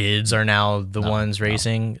their kids are now the ones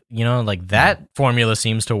racing. You know, like that formula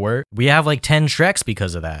seems to work. We have like 10 Shreks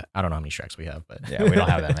because of that. I don't know how many Shreks we have, but Yeah, we don't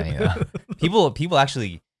have that many though. People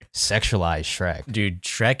actually sexualize Shrek. dude,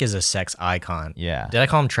 Shrek is a sex icon. Yeah. Did I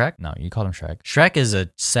call him Shrek? No, you called him Shrek. Shrek is a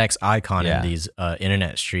sex icon Yeah. in these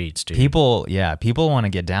internet streets, dude. People want to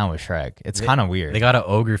get down with Shrek. It's kind of weird. They got an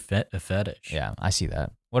ogre fetish. Yeah, I see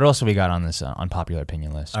that. What else have we got on this unpopular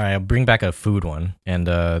opinion list? All right, I'll bring back a food one, and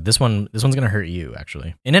this one's gonna hurt you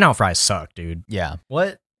actually. In-N-Out fries suck, dude. Yeah,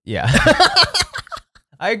 What? yeah.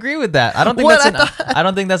 I agree with that. I don't think What? I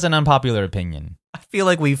don't think that's an unpopular opinion. I feel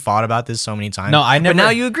like we've fought about this so many times. No, I never. But now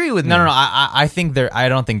you agree with me. No. I think I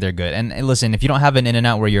don't think they're good. And listen, if you don't have an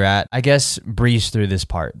In-N-Out where you're at, I guess breeze through this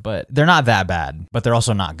part. But they're not that bad. But they're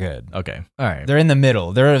also not good. Okay. All right. They're in the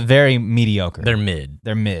middle. They're very mediocre. They're mid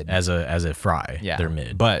They're mid. as a fry. Yeah, They're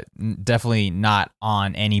mid. but definitely not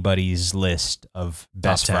on anybody's list of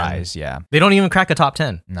best 10. fries. Yeah, They don't even crack a top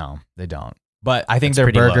 10. no, they don't. But I think That's their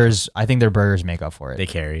pretty low. burgers. I think their burgers make up for it. They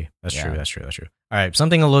carry. That's Yeah. true. That's true. That's true. All right.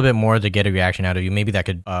 Something a little bit more to get a reaction out of you. Maybe that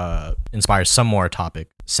could inspire some more topic.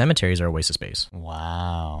 Cemeteries are a waste of space.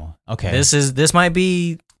 Wow. Okay. This might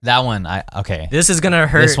be. that one. Okay. This is gonna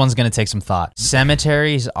hurt. This one's gonna take some thought.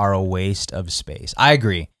 Cemeteries are a waste of space. I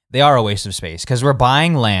agree. They are a waste of space because we're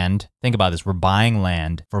buying land. Think about this. We're buying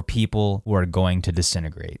land for people who are going to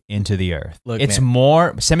disintegrate into the earth. Look, it's man.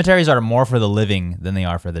 more. Cemeteries are more for the living than they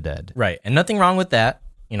are for the dead. Right, and nothing wrong with that.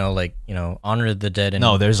 Honor the dead. And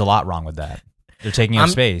No, there's a lot wrong with that. They're taking up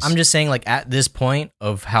space. I'm just saying, like, at this point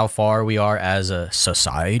of how far we are as a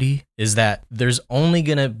society, is that there's only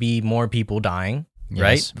gonna be more people dying.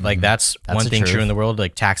 Right? Yes. Like Mhm. that's That's one the thing true truth. in the world,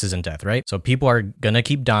 like taxes and death, right? So people are gonna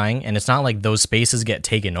keep dying, and it's not like those spaces get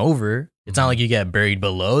taken over. It's not like you get buried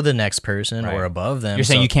below the next person Right. or above them. You're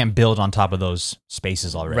saying So- you can't build on top of those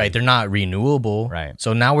spaces already. right? They're not renewable, Right.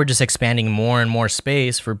 So now we're just expanding more and more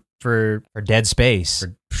space for For dead space.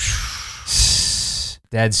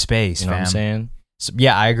 Dead space, you know what fam. I'm saying? So,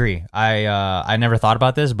 yeah, I agree. I never thought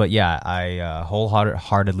about this, but yeah, I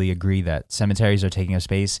wholeheartedly agree that cemeteries are taking up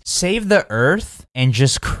space. Save the earth and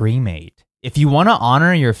just cremate. If you want to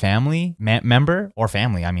honor your family member or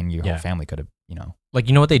family, I mean, your Yeah. whole family could have, Like,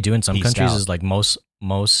 you know what they do in some Peaced countries out. is like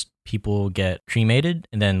most people get cremated,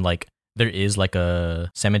 and then like there is like a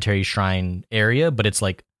cemetery shrine area, but it's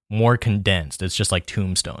like more condensed. It's just like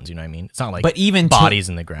tombstones. You know what I mean? It's not like but even bodies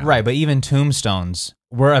in the ground, right? But even tombstones,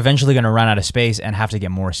 we're eventually going to run out of space and have to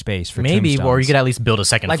get more space for Maybe, tombstones. or you could at least build a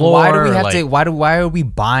second like floor. why do we or, have like, to why are we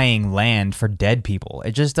buying land for dead people?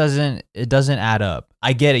 It just doesn't add up.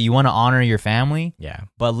 I get it. You want to honor your family, Yeah.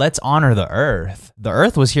 but let's honor the earth. The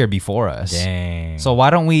earth was here before us. Dang. So why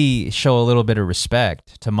don't we show a little bit of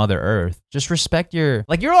respect to Mother Earth? Just respect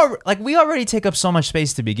we already take up so much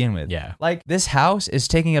space to begin with. Yeah. Like this house is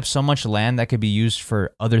taking up so much land that could be used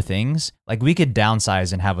for other things. Like we could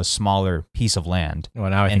downsize and have a smaller piece of land. Well,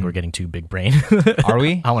 now I think And- we're getting too big brain. Are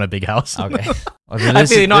we? I want a big house. Okay. I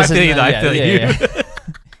feel you. No, I feel you. I feel you.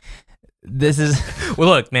 This is Well,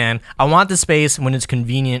 look, man, I want the space when it's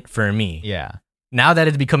convenient for me. yeah. Now that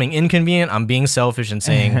it's becoming inconvenient, I'm being selfish and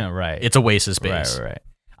saying right. it's a waste of space. Right.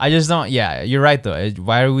 I just don't. Yeah, you're right though.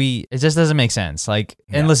 Why are we? It just doesn't make sense. Like,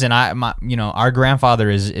 and Yeah. listen, our grandfather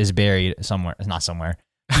is buried somewhere. Not somewhere.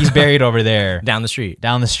 He's buried over there. Down the street.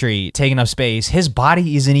 Down the street, taking up space. His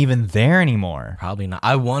body isn't even there anymore. Probably not.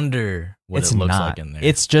 I wonder what It's it looks not. like in there.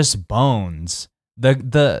 It's just bones.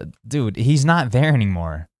 The dude, he's not there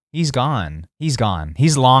anymore. He's gone. He's gone.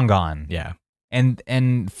 He's long gone. yeah,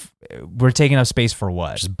 We're taking up space for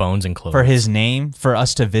what? just bones and clothes. For his name, for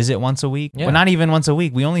us to visit once a week. Yeah. Well, not even once a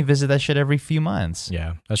week. We only visit that shit every few months.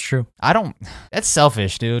 Yeah, that's true. That's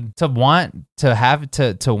selfish, dude. To want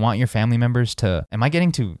your family members to. Am I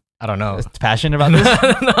getting too I don't know. passionate about this?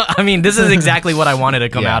 No, I mean, this is exactly what I wanted to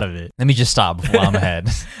come Yeah. out of it. Let me just stop before I'm ahead.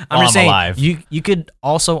 I'm While just saying, alive. you could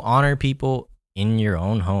also honor people in your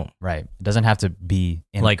own home, Right. It doesn't have to be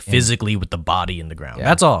physically with the body in the ground. Yeah.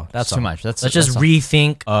 That's all. That's too all. much. Let's just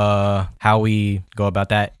rethink how we go about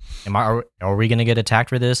that. Are we gonna get attacked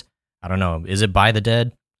for this? I don't know. Is it by the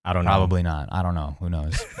dead? I don't know. Probably not. I don't know. Who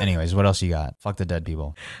knows? Anyways, what else you got? Fuck the dead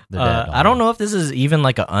people. They're dead. I don't know if this is even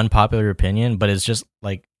like an unpopular opinion, but it's just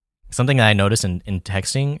like something that I noticed in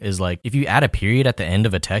texting is like if you add a period at the end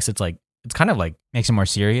of a text, it's kind of like Makes it more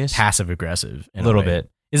serious. passive aggressive. A little bit.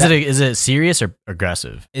 Is it serious or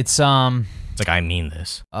aggressive? It's It's like I mean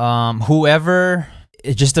this. whoever.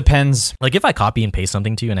 It just depends. Like if I copy and paste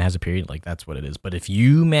something to you and it has a period, like that's what it is. But if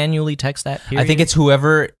you manually text that period, I think it's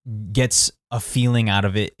whoever gets a feeling out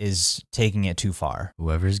of it is taking it too far.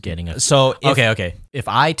 whoever's getting it. So Okay. If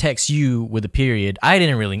I text you with a period, I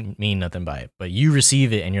didn't really mean nothing by it, but you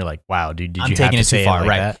receive it and you're like, "Wow, dude, did I'm you taking have it to too say far, it like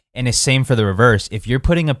right? that?" And it's same for the reverse. If you're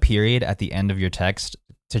putting a period at the end of your text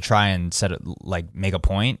to try and set it, like make a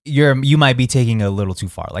point, you might be taking it a little too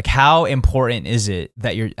far. Like how important is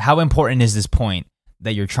this point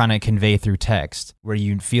that you're trying to convey through text where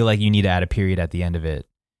you feel like you need to add a period at the end of it,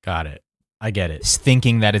 Got it. I get it.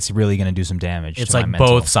 thinking that it's really going to do some damage. It's to my like mental.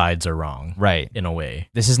 both sides are wrong, Right. in a way.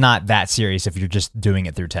 This is not that serious if you're just doing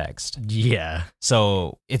it through text. Yeah.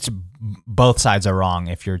 So it's both sides are wrong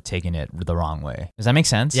if you're taking it the wrong way. Does that make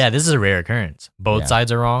sense? Yeah, this is a rare occurrence. Both Yeah.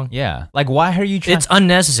 sides are wrong. Yeah. Like why are you trying? It's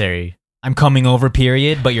unnecessary. I'm coming over,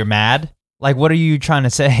 period, but you're mad? Like, what are you trying to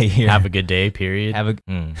say here? Have a good day, period.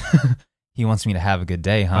 He wants me to have a good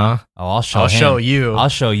day, huh? Huh? Oh, I'll show I'll him. show you. I'll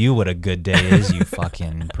show you what a good day is, you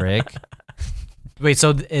fucking prick. Wait,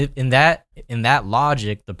 so in that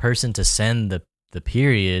logic, the person to send the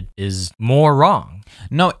period is more wrong.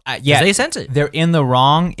 No, 'Cause yeah. they sent it. They're in the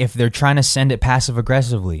wrong if they're trying to send it passive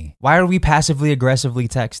aggressively. Why are we passively aggressively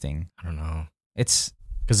texting? I don't know. It's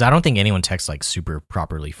Because I don't think anyone texts like super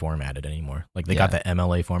properly formatted anymore. Like they got the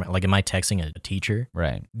MLA format. Like, am I texting a teacher?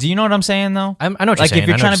 right. Do you know what I'm saying though? I know what you're Like saying. if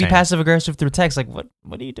you're I know trying what to be you're saying. passive aggressive through text, like what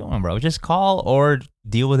are you doing, bro? Just call or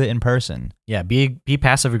deal with it in person. Yeah, be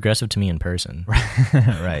passive aggressive to me in person.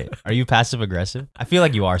 Right. Are you passive aggressive? I feel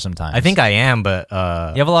like you are sometimes. I think I am, but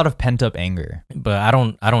you have a lot of pent up anger. I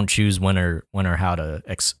don't choose when or how to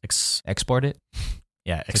Export it.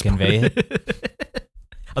 to convey it.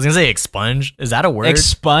 I was gonna say expunge. Is that a word?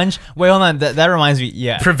 Expunge. Wait, hold on. That reminds me.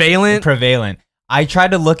 Yeah. Prevalent. Prevalent. I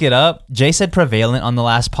tried to look it up. Jay said prevalent on the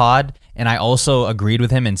last pod, and I also agreed with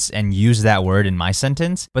him and used that word in my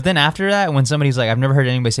sentence. But then after that, when somebody's like, I've never heard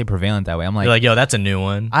anybody say prevalent that way, I'm like, You're like, yo, that's a new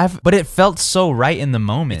one. but it felt so right in the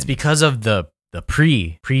moment. It's because of the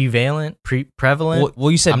prevalent, prevalent.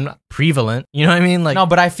 Well, you said I'm not prevalent. You know what I mean? Like, no,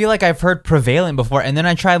 but I feel like I've heard prevalent before, and then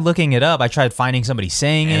I tried looking it up. I tried finding somebody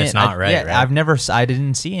saying And it. it's not right, right? I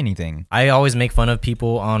didn't see anything. I always make fun of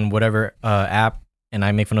people on whatever app, and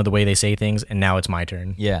I make fun of the way they say things. And now it's my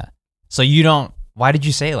turn. Yeah. So you don't. Why did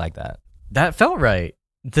you say it like that? That felt right.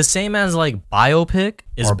 The same as like biopic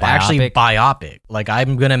is Or actually biopic. Like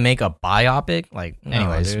I'm gonna make a biopic. Like no,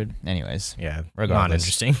 Anyways, dude. anyways, Yeah, not regardless.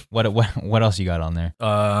 interesting. What else you got on there?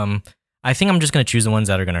 I think I'm just gonna choose the ones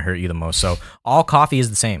that are gonna hurt you the most. So all coffee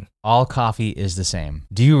is the same. All coffee is the same.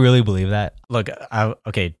 Do you really believe that? Look,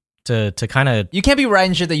 okay, to kind of You can't be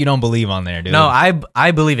writing shit that you don't believe on there, dude. no,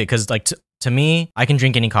 I believe it because like to me, I can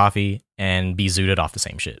drink any coffee and be zooted off the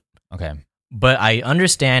same shit. Okay. But I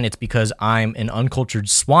understand it's because I'm an uncultured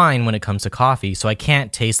swine when it comes to coffee, so I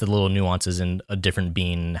can't taste the little nuances in a different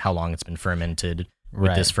bean, how long it's been fermented with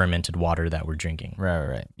Right. this fermented water that we're drinking.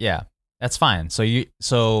 Right. Yeah. That's fine. So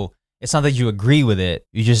it's not that you agree with it.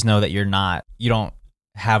 You just know that you don't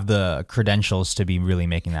have the credentials to be really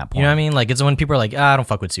making that point. You know what I mean? Like it's when people are like, I don't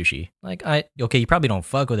fuck with sushi. Like okay, you probably don't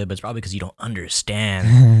fuck with it, but it's probably because you don't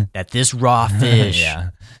understand that this raw fish Yeah.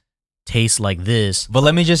 tastes like this. But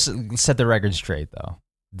let me just set the record straight, though.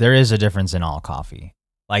 There is a difference in all coffee.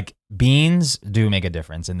 Like, beans do make a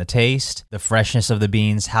difference in the taste, the freshness of the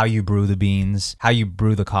beans, how you brew the beans, how you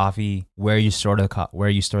brew the coffee, where you store the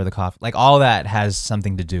coffee. Like, all that has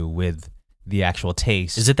something to do with the actual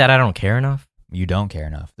taste. Is it that I don't care enough? You don't care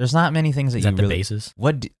enough. There's not many things that Is you that the really. basis?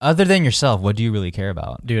 Other than yourself, what do you really care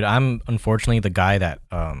about? Dude, I'm unfortunately the guy that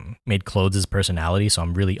made clothes his personality, so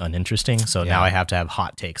I'm really uninteresting. So Yeah. now I have to have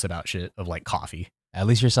hot takes about shit of like coffee. At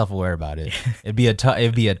least you're self-aware about it. It'd be a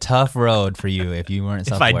tough road for you if you weren't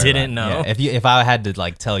If I self-aware. didn't about it. know. Yeah, if I had to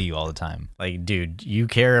like tell you all the time. Like, dude, you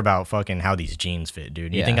care about fucking how these jeans fit,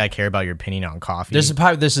 dude. You Yeah. think I care about your opinion on coffee?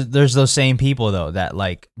 There's those same people though that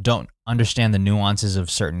like don't understand the nuances of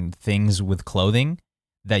certain things with clothing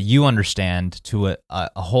that you understand to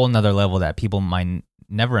a whole nother level that people might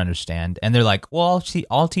never understand, and they're like, well,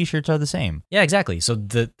 all t-shirts are the same. Yeah, exactly. So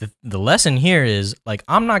the lesson here is like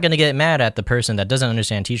I'm not gonna get mad at the person that doesn't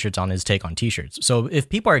understand t-shirts on his take on t-shirts. So if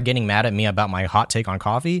people are getting mad at me about my hot take on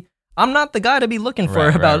coffee, I'm not the guy to be looking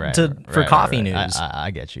for for coffee news.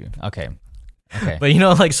 I get you. Okay. Okay. But you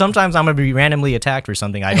know, like sometimes I'm gonna be randomly attacked for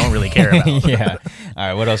something I don't really care about. Yeah. All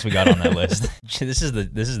right. What else we got on that list? This is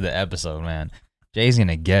the episode, man. Jay's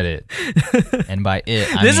gonna get it, and by it,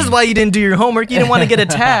 This is why you didn't do your homework. You didn't want to get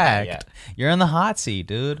attacked. Yeah. You're in the hot seat,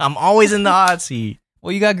 dude. I'm always in the hot seat.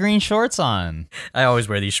 Well, you got green shorts on. I always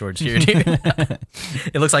wear these shorts here, dude.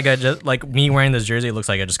 It looks like I just like me wearing this jersey. It looks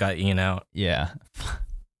like I just got eaten out. Yeah.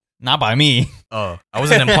 Not by me. Oh, I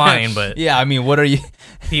wasn't implying, but Yeah, I mean, what are you?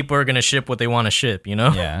 people are gonna ship what they want to ship. You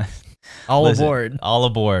know, Yeah. all Listen, aboard. All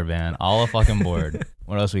aboard, man. All fucking board.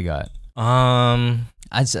 What else we got?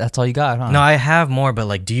 That's all you got, huh? No, I have more, but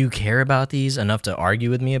like, do you care about these enough to argue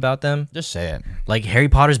with me about them? Just say it. Like, Harry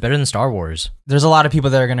Potter's better than Star Wars. There's a lot of people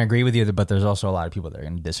that are going to agree with you, but there's also a lot of people that are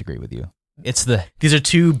going to disagree with you. It's the These are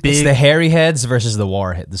two big. it's the hairy heads versus the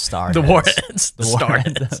the star the heads. warheads. The star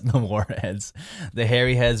warheads. heads. The warheads. The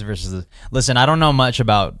hairy heads versus the. Listen, I don't know much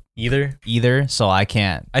about either, so I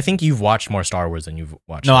can't. I think you've watched more Star Wars than you've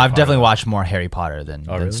watched. No, Harry I've Potter. definitely watched more Harry Potter than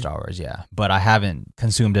really? Star Wars, yeah. But I haven't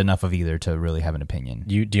consumed enough of either to really have an opinion.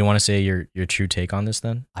 Do you want to say your true take on this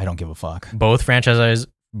then? I don't give a fuck. Both franchises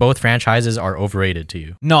are overrated to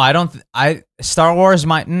you. No, I don't. Star Wars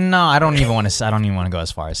might. No, I don't even want to. I don't even want to go as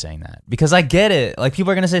far as saying that because I get it. Like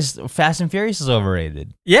people are gonna say Fast and Furious is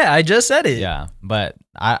overrated. Yeah, I just said it. Yeah, but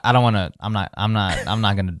I don't want to. I'm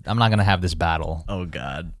not gonna have this battle. Oh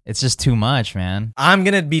God, It's just too much, man. I'm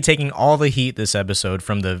gonna be taking all the heat this episode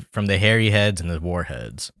from the hairy heads and the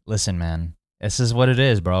warheads. Listen, man. This is what it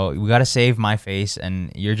is, bro. We gotta save my face,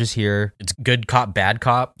 and you're just here. It's good cop, bad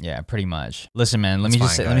cop. Yeah, pretty much. Listen, man. Let It's me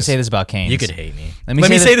fine, let me guys. say this about Cane's. You could hate me. Let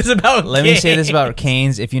me say this about. Let me say this about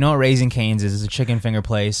Cane's. Cane's. If you know what Raising Cane's is, it's a chicken finger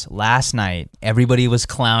place. Last night, everybody was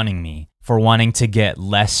clowning me for wanting to get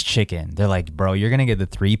less chicken. They're like, bro, you're gonna get the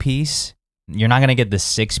 3-piece. You're not gonna get the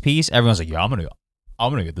 6-piece. Everyone's like, yeah, I'm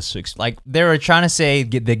gonna get the 6. Like they were trying to say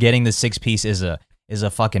that getting the 6-piece is a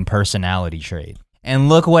fucking personality trait. And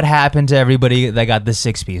look what happened to everybody that got the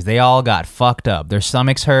 6-piece. They all got fucked up. Their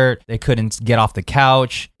stomachs hurt. They couldn't get off the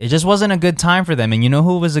couch. It just wasn't a good time for them. And you know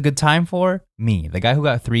who it was a good time for? Me, the guy who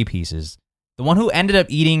got 3 pieces. The one who ended up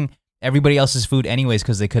eating everybody else's food anyways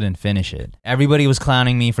because they couldn't finish it. Everybody was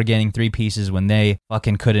clowning me for getting 3 pieces when they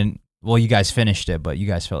fucking couldn't. Well, you guys finished it, but you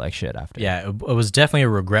guys felt like shit after. Yeah, it was definitely a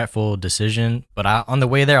regretful decision. But on the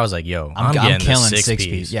way there, I was like, yo, I'm getting killing the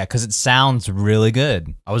 6-piece. Yeah, because it sounds really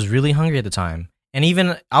good. I was really hungry at the time.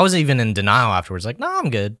 And I was even in denial afterwards. Like, no, I'm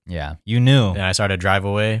good. Yeah, you knew. And I started to drive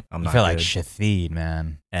away. I'm You not felt good. like Shathid,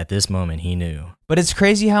 man. At this moment, he knew. But it's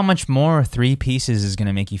crazy how much more 3 pieces is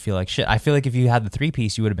gonna make you feel like shit. I feel like if you had the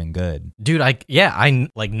 3-piece, you would have been good. Dude, I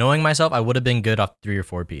like knowing myself, I would have been good off 3 or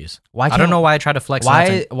 4 piece. Why? I don't know why I try to flex.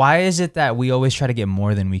 Why is it that we always try to get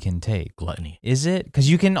more than we can take? Gluttony. Is it? Because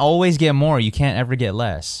you can always get more. You can't ever get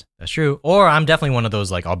less. That's true. Or I'm definitely one of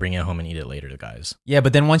those like I'll bring it home and eat it later, guys. Yeah,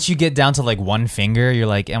 but then once you get down to like one finger, you're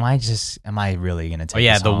like, am I really gonna take? Oh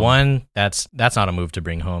yeah, this the home? one that's not a move to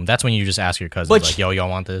bring home. That's when you just ask your cousins But like, yo, y'all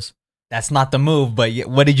want this? That's not the move. But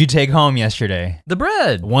what did you take home yesterday? The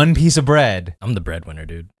bread. 1 piece of bread. I'm the breadwinner,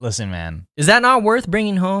 dude. Listen, man. Is that not worth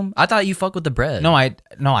bringing home? I thought you fuck with the bread. No,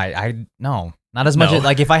 not as much. No.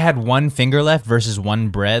 Like if I had 1 finger left versus 1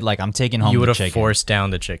 bread, like I'm taking home. You would the have chicken. forced down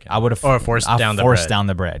the chicken. I would have forced down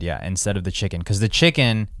the bread. Yeah, instead of the chicken, because the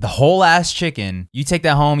chicken, the whole ass chicken, you take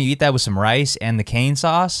that home, you eat that with some rice and the cane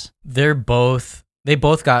sauce. They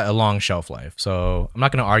both got a long shelf life, so I'm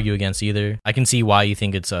not gonna argue against either. I can see why you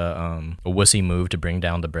think it's a wussy move to bring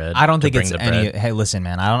down the bread. I don't think bring it's the any. bread. Hey, listen,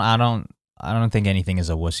 man, I don't think anything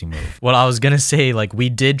is a wussy move. Well, I was gonna say like we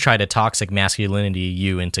did try to toxic masculinity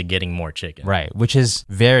you into getting more chicken. Right, which is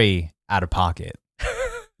very out of pocket.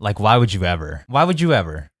 Like, why would you ever? Why would you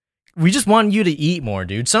ever? We just want you to eat more,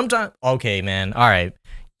 dude. Sometimes, okay, man. All right.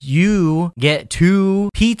 You get 2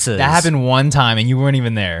 pizzas. That happened one time and you weren't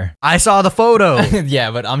even there. I saw the photo. Yeah,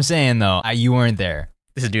 but I'm saying though, you weren't there.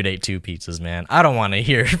 This dude ate 2 pizzas, man. I don't want to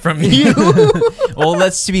hear it from you. Well,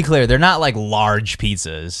 let's to be clear, they're not like large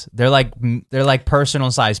pizzas. They're like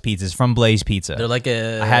personal size pizzas from Blaze Pizza. They're like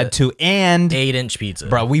I had 2 and 8-inch pizza.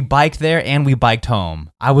 bro, we biked there and we biked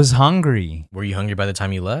home. I was hungry. Were you hungry by the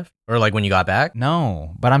time you left? Or like when you got back?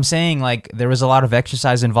 No, but I'm saying like there was a lot of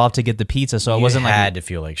exercise involved to get the pizza, so it wasn't You like had to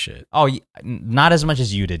feel like shit. oh, not as much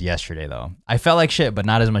as you did yesterday though. I felt like shit, but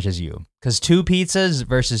not as much as you. Cause 2 pizzas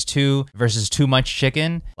versus too much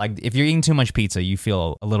chicken. Like if you're eating too much pizza, you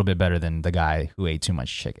feel a little bit better than the guy who ate too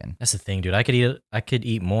much chicken. That's the thing, dude. I could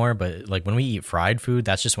eat more, but like when we eat fried food,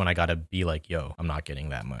 that's just when I gotta be like, yo, I'm not getting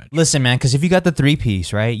that much. Listen, man, because if you got the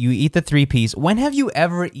 3-piece, right? You eat the 3-piece. When have you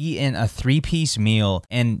ever eaten a 3-piece meal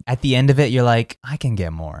and at the end of it, you're like, I can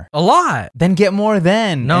get more? A lot. Then get more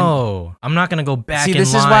then. No, I'm not gonna go back See, in this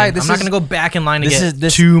is line. why- I'm this not is- gonna go back in line to get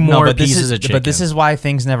this 2 more but this pieces is, of chicken. But this is why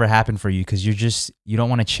things never happen for you because you don't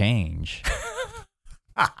want to change.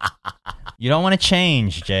 You don't want to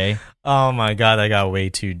change, Jay. Oh my god, that got way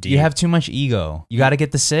too deep. You have too much ego. You got to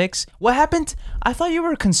get the 6. What happened? I thought you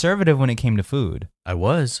were conservative when it came to food. I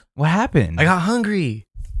was. What happened? I got hungry.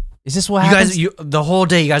 Is this what You happens? guys, the whole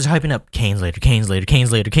day, you guys are hyping up Canes later, Canes later,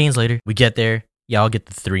 Canes later, Canes later. We get there. Yeah, I'll get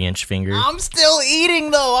the 3-inch finger. I'm still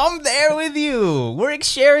eating though. I'm there with you. We're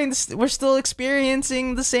sharing. We're still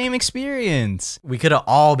experiencing the same experience. We could have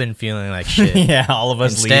all been feeling like shit. Yeah, all of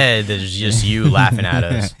us. Instead, there's just you laughing at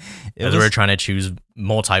us It as was- we're trying to choose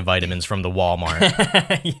multivitamins from the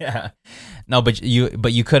Walmart. Yeah. No, but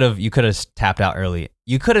you could have tapped out early.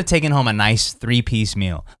 You could have taken home a nice 3-piece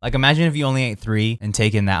meal. Like imagine if you only ate 3 and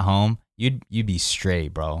taken that home. You'd be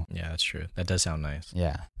straight, bro. Yeah, that's true. That does sound nice.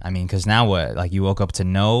 Yeah. I mean, because now what? Like you woke up to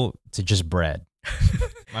just bread.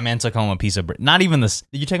 My man took home a piece of bread. Not even this.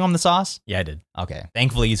 Did you take home the sauce? Yeah, I did. Okay.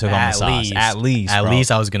 Thankfully, you took home the sauce. At least. At bro.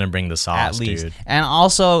 least I was gonna bring the sauce, At least. dude. And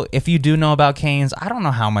also, if you do know about Cane's, I don't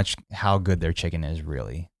know how good their chicken is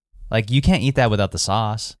really. Like you can't eat that without the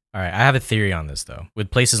sauce. All right, I have a theory on this though.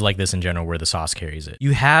 With places like this in general where the sauce carries it,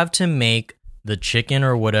 you have to make the chicken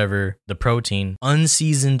or whatever, the protein,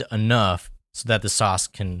 unseasoned enough so that the sauce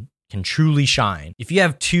can truly shine. If you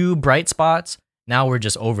have 2 bright spots, now we're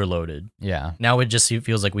just overloaded. Yeah. Now it just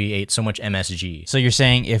feels like we ate so much MSG. So you're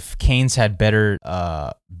saying if Cane's had better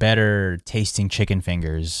tasting chicken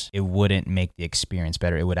fingers, it wouldn't make the experience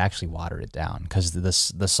better. It would actually water it down because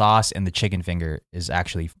the sauce and the chicken finger is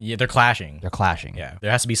actually Yeah, they're clashing. they're clashing. Yeah,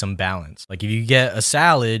 there has to be some balance. Like if you get a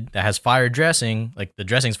salad that has fire dressing, like the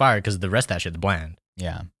dressing's fire because the rest of that shit's bland.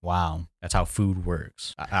 Yeah. Wow. That's how food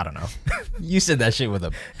works. I don't know. You said that shit with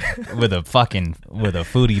a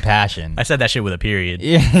foodie passion. I said that shit with a period.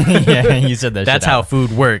 Yeah, yeah, you said that. That's shit how out.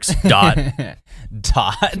 food works. Dot.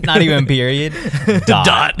 Dot. Not even period.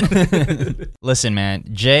 Dot. Listen, man,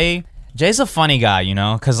 Jay's a funny guy, you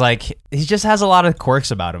know, because like he just has a lot of quirks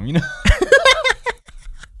about him, you know.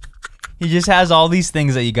 He just has all these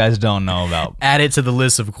things that you guys don't know about. Add it to the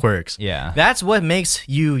list of quirks. Yeah. That's what makes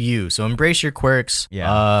you you. So embrace your quirks.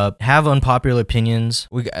 Yeah. Have unpopular opinions.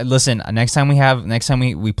 We listen. Next time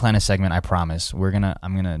we plan a segment, I promise I'm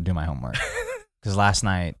gonna do my homework. Because last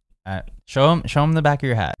night, show him the back of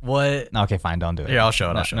your hat. What? No, okay, fine, don't do it. Here, I'll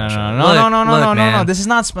show it. I'll show it. No. This is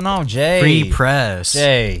not no, Jay. Free press.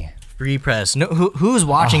 Jay. Free press. No, who's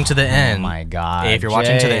watching to the end? Oh my god. Hey, if you're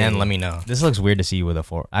watching to the Jay. end, let me know. This looks weird to see you with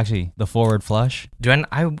the forward flush. Do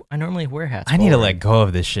I normally wear hats? I need to forward. let go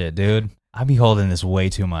of this shit, dude. I be holding this way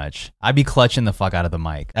too much. I be clutching the fuck out of the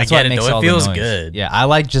mic. That's I get what it, makes though. It all the feels noise. good. Yeah, I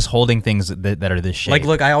like just holding things that are this shape. Like,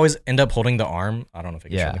 look, I always end up holding the arm. I don't know if I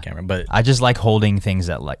can show Yeah. the camera, but I just like holding things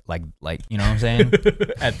that like you know what I'm saying?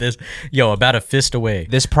 at this, about a fist away.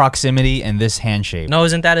 This proximity and this hand shape. No,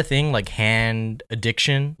 isn't that a thing? Like hand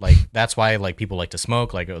addiction. Like that's why like people like to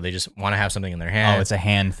smoke. Like they just want to have something in their hand. Oh, it's a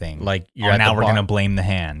hand thing. like Oh, you're at now the we're bar. gonna blame the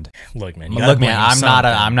hand. Look, man. You Look, gotta man,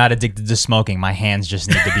 blame I'm not addicted to smoking. My hands just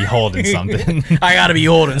need to be holding something. I gotta be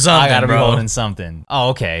holding something. I gotta be bro. holding something. Oh,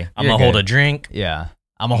 okay. I'm You're gonna hold good. a drink. Yeah.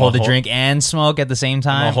 I'm gonna hold a hold- drink and smoke at the same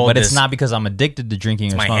time, hold but it's this- not because I'm addicted to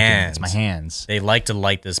drinking or my smoking. hands. It's my hands. They like to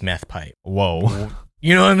light this meth pipe. Whoa.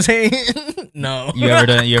 You know what I'm saying? No. You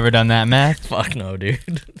ever done that meth? Fuck no,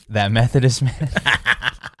 dude. That Methodist meth?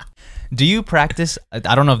 Do you practice? I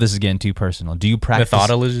don't know if this is getting too personal. Do you practice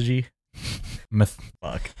Methodology.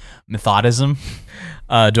 Fuck. methodism?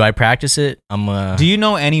 Do I practice it? Do you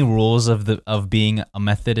know any rules of being a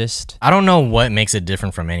Methodist? I don't know what makes it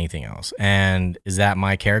different from anything else. And is that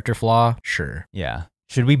my character flaw? Sure. Yeah.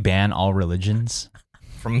 Should we ban all religions?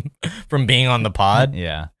 from being on the pod.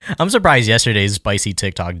 Yeah. I'm surprised yesterday's spicy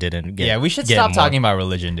TikTok didn't get. Yeah, we should get stop more- talking about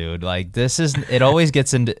religion, dude. Like this is it always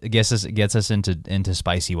gets us into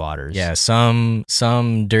spicy waters. Yeah, some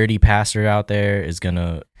dirty pastor out there is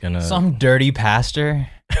gonna. Some dirty pastor.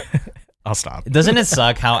 I'll stop. Doesn't it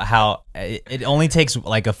suck how it only takes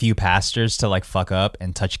like a few pastors to like fuck up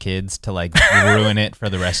and touch kids to like ruin it for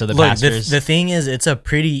the rest of the Look, pastors? the thing is, it's a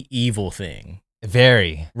pretty evil thing.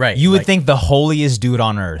 Very. Right. You would like- think the holiest dude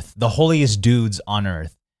on earth, the holiest dudes on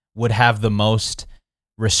earth would have the most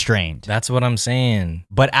restraint. That's what I'm saying.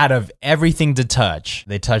 But out of everything to touch,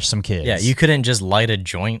 they touch some kids. Yeah, you couldn't just light a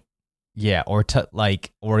joint. Yeah, or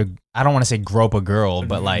or I don't want to say grope a girl,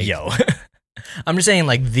 but like yo. I'm just saying,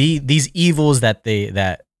 like these evils that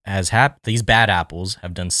has happened. These bad apples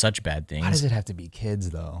have done such bad things. why does it have to be kids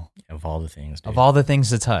though? Of all the things, dude. Of all the things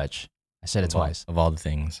to touch, I said it Of all- twice. Of all the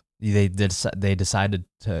things, They decided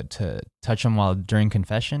to touch them while during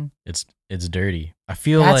confession. it's dirty. I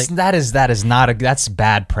feel like That is not that's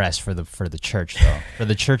bad press for the church though. For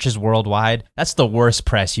the churches worldwide, that's the worst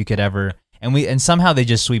press you could ever. And somehow they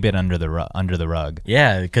just sweep it under the rug.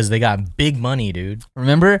 yeah, because they got big money, dude.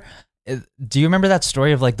 Remember? Do you remember that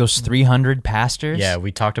story of like those 300 pastors? Yeah,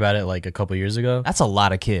 we talked about it like a couple years ago. That's a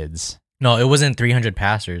lot of kids. No, it wasn't 300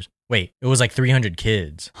 pastors. Wait, it was like 300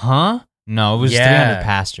 kids. Huh? No, it was Yeah. 300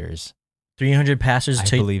 pastors. 300 pastors I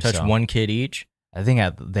to believe touch so. one kid each. I think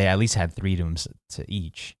they at least had 3 to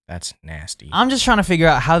each. That's nasty. I'm just trying to figure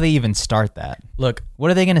out how they even start that. Look, What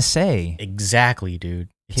are they going to say? exactly, dude.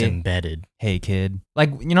 It's Kid. embedded. Hey, kid. Like,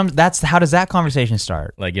 how does that conversation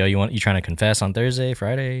start? Like, yo, you trying to confess on Thursday,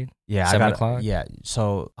 Friday? Yeah, 7 o'clock? Yeah.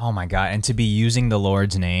 So, oh my God. And to be using the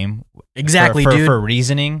Lord's name Exactly, for dude. for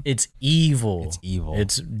reasoning, It's evil. it's evil.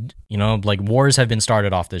 It's, like wars have been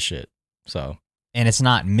started off this shit. So, and it's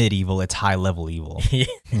not medieval, it's high level evil.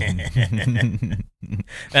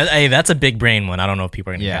 hey, that's a big brain one. I don't know if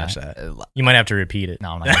people are going to Yeah. catch that. You might have to repeat it.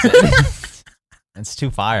 No, I'm not gonna say it. It's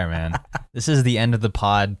too fire, man. This is the end of the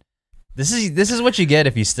pod. This is what you get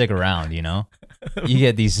if you stick around, you know? You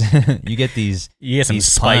get these You get some these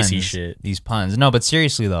spicy puns, shit. These puns. No, but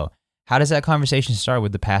seriously though, how does that conversation start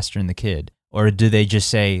with the pastor and the kid? Or do they just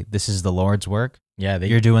say, this is the Lord's work? Yeah,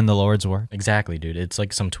 You're doing the Lord's work? exactly, dude. It's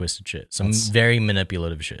like some twisted shit. Some That's- very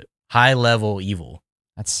manipulative shit. High level evil.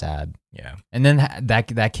 That's sad. Yeah. And then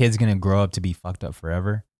that kid's gonna grow up to be fucked up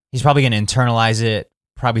forever. He's probably gonna internalize it,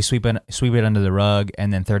 probably sweep it under the rug,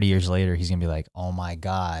 and then 30 years later, he's gonna be like, "Oh my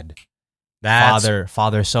God,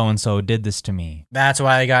 Father so and so did this to me." That's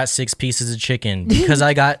why I got 6 pieces of chicken, because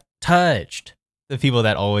I got touched. The people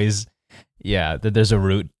that always, that there's a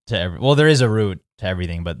root to there is a root to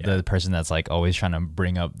everything, but Yeah. the person that's like always trying to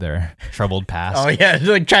bring up their troubled past. Oh yeah,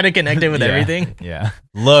 like trying to connect it with Yeah. everything. Yeah.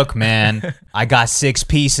 Look, man, I got 6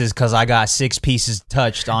 pieces because I got 6 pieces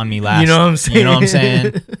touched on me last. You know what I'm saying? You know what I'm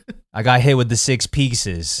saying? I got hit with the 6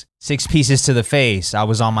 pieces. 6 pieces to the face. I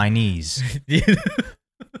was on my knees. You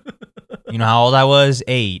know how old I was?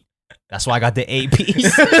 8. That's why I got the 8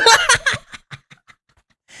 piece.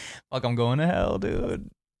 Fuck, I'm going to hell, dude.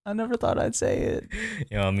 I never thought I'd say it.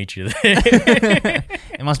 Yo, I'll meet you there.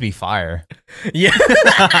 It must be fire. Yeah.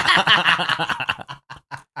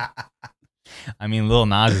 I mean, Lil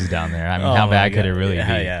Nas is down there. I mean, Oh how my bad could God. it really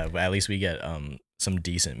yeah, be? Yeah, but at least we get some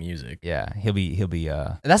decent music. Yeah, he'll be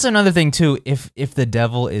that's another thing too. If the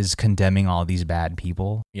devil is condemning all these bad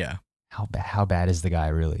people, Yeah. how bad is the guy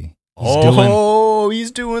really?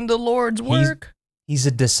 He's doing the Lord's work. He's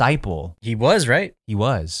a disciple. He was, right? He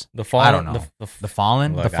was. The fallen. I don't know. The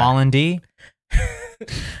fallen, Look, the fallen D.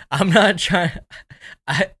 I'm not trying.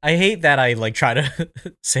 I hate that I like try to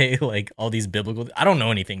say like all these biblical. I don't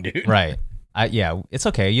know anything, dude. Right. It's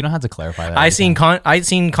okay. You don't have to clarify that. I seen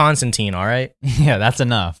Constantine. All right. Yeah, that's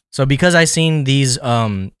enough. So because I seen these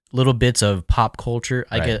little bits of pop culture,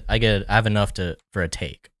 Right. I have enough for a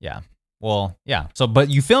take. Yeah. Well, yeah. So, but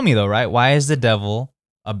you feel me though, right? Why is the devil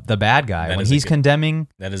the bad guy That when is a he's good- condemning?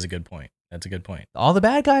 That is a good point. That's a good point. All the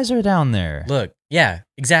bad guys are down there. Look, yeah,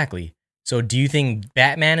 exactly. So do you think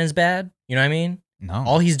Batman is bad? You know what I mean? No.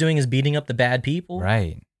 All he's doing is beating up the bad people.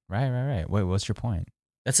 Right. Wait, what's your point?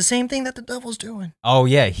 That's the same thing that the devil's doing. Oh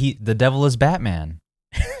yeah, the devil is Batman.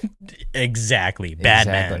 Exactly.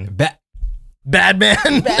 Exactly.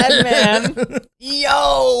 Batman. Batman.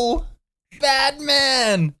 Yo,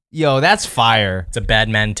 Batman. Yo, that's fire. It's a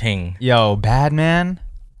Batman ting. Yo, Batman.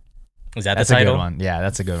 Is that That's the a title? good one. Yeah,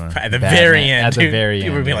 that's a good one. At the Batman. very end. At dude. the very People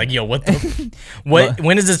end. would be like, yo, what the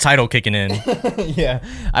when is this title kicking in? Yeah,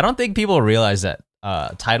 I don't think people realize that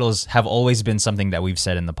titles have always been something that we've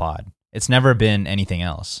said in the pod. It's never been anything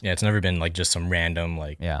else. Yeah, it's never been like just some random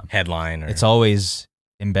like Yeah. headline or It's always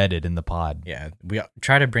embedded in the pod. Yeah, we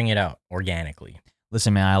try to bring it out organically.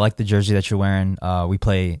 Listen, man, I like the jersey that you're wearing. We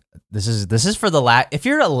play. This is for the if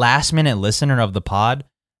you're a last minute listener of the pod,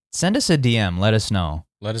 send us a DM. Let us know.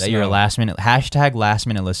 Let us that know. you're a last minute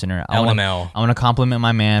listener. LML. I want to compliment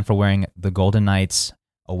my man for wearing the Golden Knights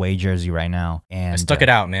away jersey right now. And I stuck it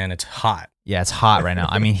out, man. It's hot. Yeah, it's hot right now.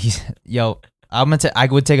 I mean, I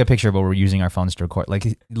would take a picture, but we're using our phones to record.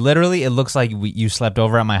 Like, literally, it looks like you slept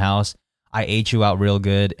over at my house. I ate you out real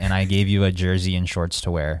good, and I gave you a jersey and shorts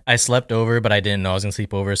to wear. I slept over, but I didn't know I was gonna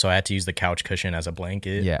sleep over, so I had to use the couch cushion as a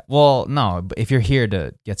blanket. Yeah. Well, no, but if you're here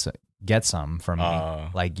to get some from me,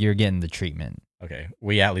 like, you're getting the treatment. Okay,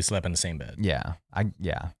 we at least slept in the same bed. Yeah.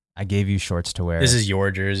 I gave you shorts to wear. This is your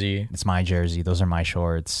jersey. It's my jersey. Those are my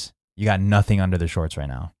shorts. You got nothing under the shorts right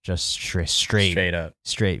now. Just straight up,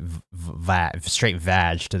 straight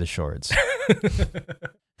vag to the shorts.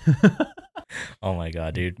 Oh my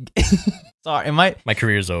god, dude. Sorry, my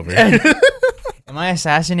career's over. Am I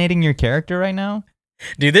assassinating your character right now?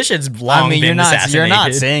 Dude, this shit's long been you're assassinated.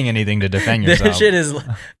 not saying anything to defend yourself. This shit is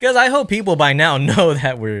because I hope people by now know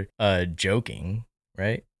that we're joking,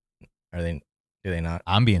 right? Do they not?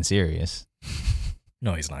 I'm being serious.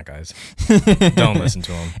 No, he's not, guys. Don't listen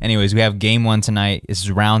to him. Anyways, we have game 1 tonight. This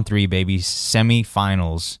is round 3, baby.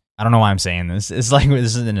 Semifinals. I don't know why I'm saying this. It's like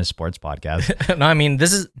this isn't a sports podcast. No, I mean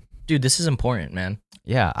this is important, man.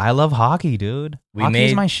 Yeah, I love hockey, dude.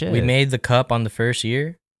 Hockey's my shit. We made the cup on the first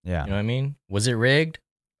year. Yeah. You know what I mean? Was it rigged?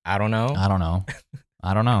 I don't know. I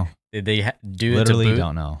don't know. Did they do Literally it to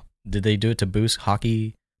don't know. Did they do it to boost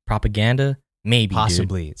hockey propaganda? Maybe.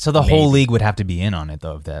 Possibly. Dude. So the whole league would have to be in on it,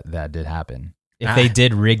 though, if that did happen. If they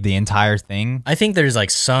did rig the entire thing. I think there's like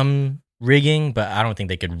some rigging, but I don't think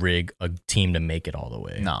they could rig a team to make it all the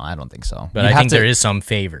way. No, I don't think so. But I think there is some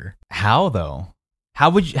favor. How, though?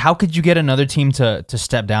 How could you get another team to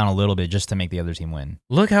step down a little bit just to make the other team win?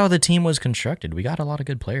 Look how the team was constructed. We got a lot of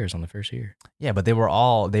good players on the first year. Yeah, but they were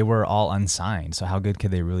all unsigned. So how good could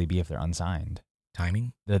they really be if they're unsigned?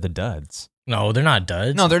 Timing? They're the duds. No, they're not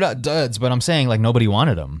duds. No, they're not duds, but I'm saying like nobody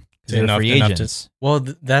wanted them. They're free agents. Well,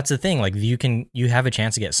 that's the thing. Like you have a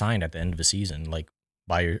chance to get signed at the end of the season, like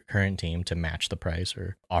by your current team to match the price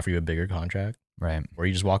or offer you a bigger contract. Right. Or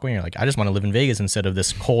you just walk away and you're like, I just want to live in Vegas instead of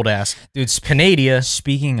this cold ass dude. Canada.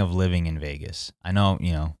 Speaking of living in Vegas, I know,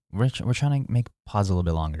 we're trying to make pause a little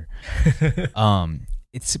bit longer.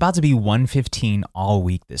 It's about to be 115 all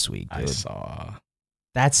week this week, dude. I saw.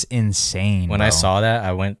 That's insane. When bro. I saw that,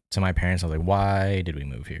 I went to my parents. I was like, why did we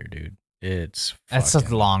move here, dude? That's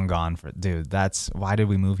just long gone for, dude. That's why did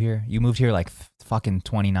we move here? You moved here like fucking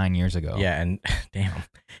 29 years ago. Yeah, and damn.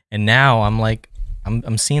 And now I'm like,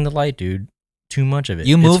 I'm seeing the light, dude. Too much of it.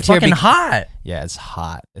 You moved it's fucking here hot. Yeah, it's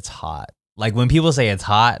hot. It's hot. Like when people say it's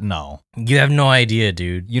hot, no. You have no idea,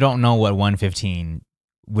 dude. You don't know what 115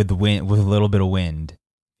 with the wind, with a little bit of wind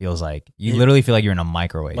feels like. You literally feel like you're in a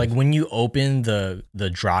microwave. Like when you open the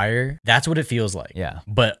dryer, that's what it feels like. Yeah.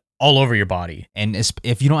 But all over your body. And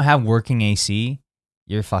if you don't have working AC,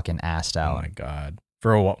 you're fucking assed out. Oh my god.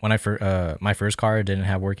 When my first car didn't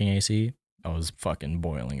have working AC, I was fucking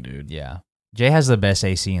boiling, dude. Yeah. Jay has the best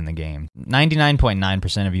AC in the game.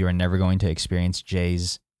 99.9% of you are never going to experience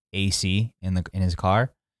Jay's AC in his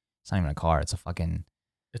car. It's not even a car. It's a fucking.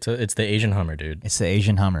 It's the Asian Hummer, dude. It's the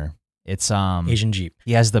Asian Hummer. It's Asian Jeep.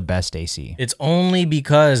 He has the best AC. It's only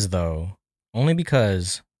because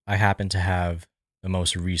I happen to have the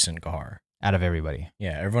most recent car out of everybody.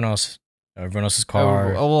 Yeah, everyone else's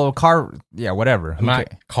car. Well, car. Yeah, whatever. I'm not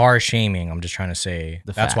car shaming. I'm just trying to say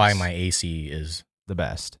that's why my AC is the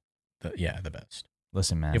best. The best.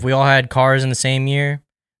 Listen, man. If we all had cars in the same year,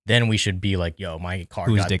 then we should be like, yo, my car.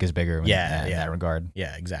 Whose dick is bigger? In yeah. that regard.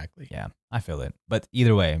 Yeah, exactly. Yeah, I feel it. But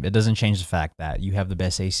either way, it doesn't change the fact that you have the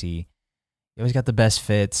best AC. You always got the best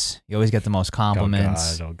fits. You always get the most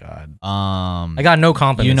compliments. Oh God. I got no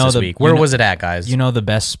compliments this week. Where was it at, guys? You know the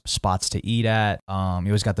best spots to eat at. You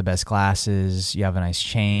always got the best glasses. You have a nice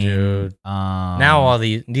chain. Dude. Now all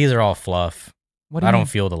these are all fluff. I don't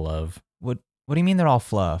feel the love. What do you mean they're all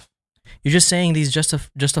fluff? You're just saying these just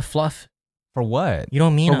a fluff. For what? You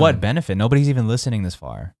don't mean for what benefit? Nobody's even listening this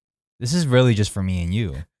far. This is really just for me and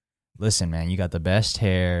you. Listen, man, you got the best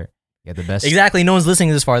hair. You got the best. Exactly. No one's listening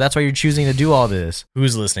this far. That's why you're choosing to do all this.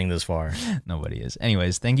 Who's listening this far? Nobody is.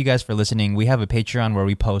 Anyways, thank you guys for listening. We have a Patreon where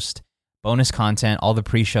we post bonus content, all the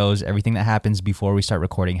pre-shows, everything that happens before we start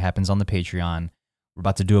recording happens on the Patreon. We're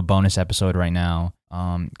about to do a bonus episode right now.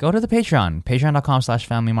 Go to the Patreon,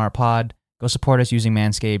 patreon.com/FamilyMartPod. Go support us using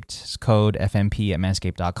Manscaped's code FMP at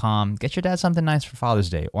manscaped.com. Get your dad something nice for Father's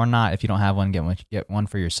Day. Or not. If you don't have one, get one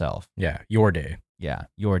for yourself. Yeah, your day. Yeah,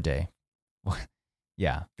 your day.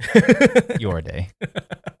 Yeah. Your day.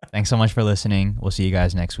 Thanks so much for listening. We'll see you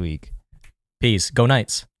guys next week. Peace. Go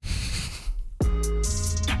Knights.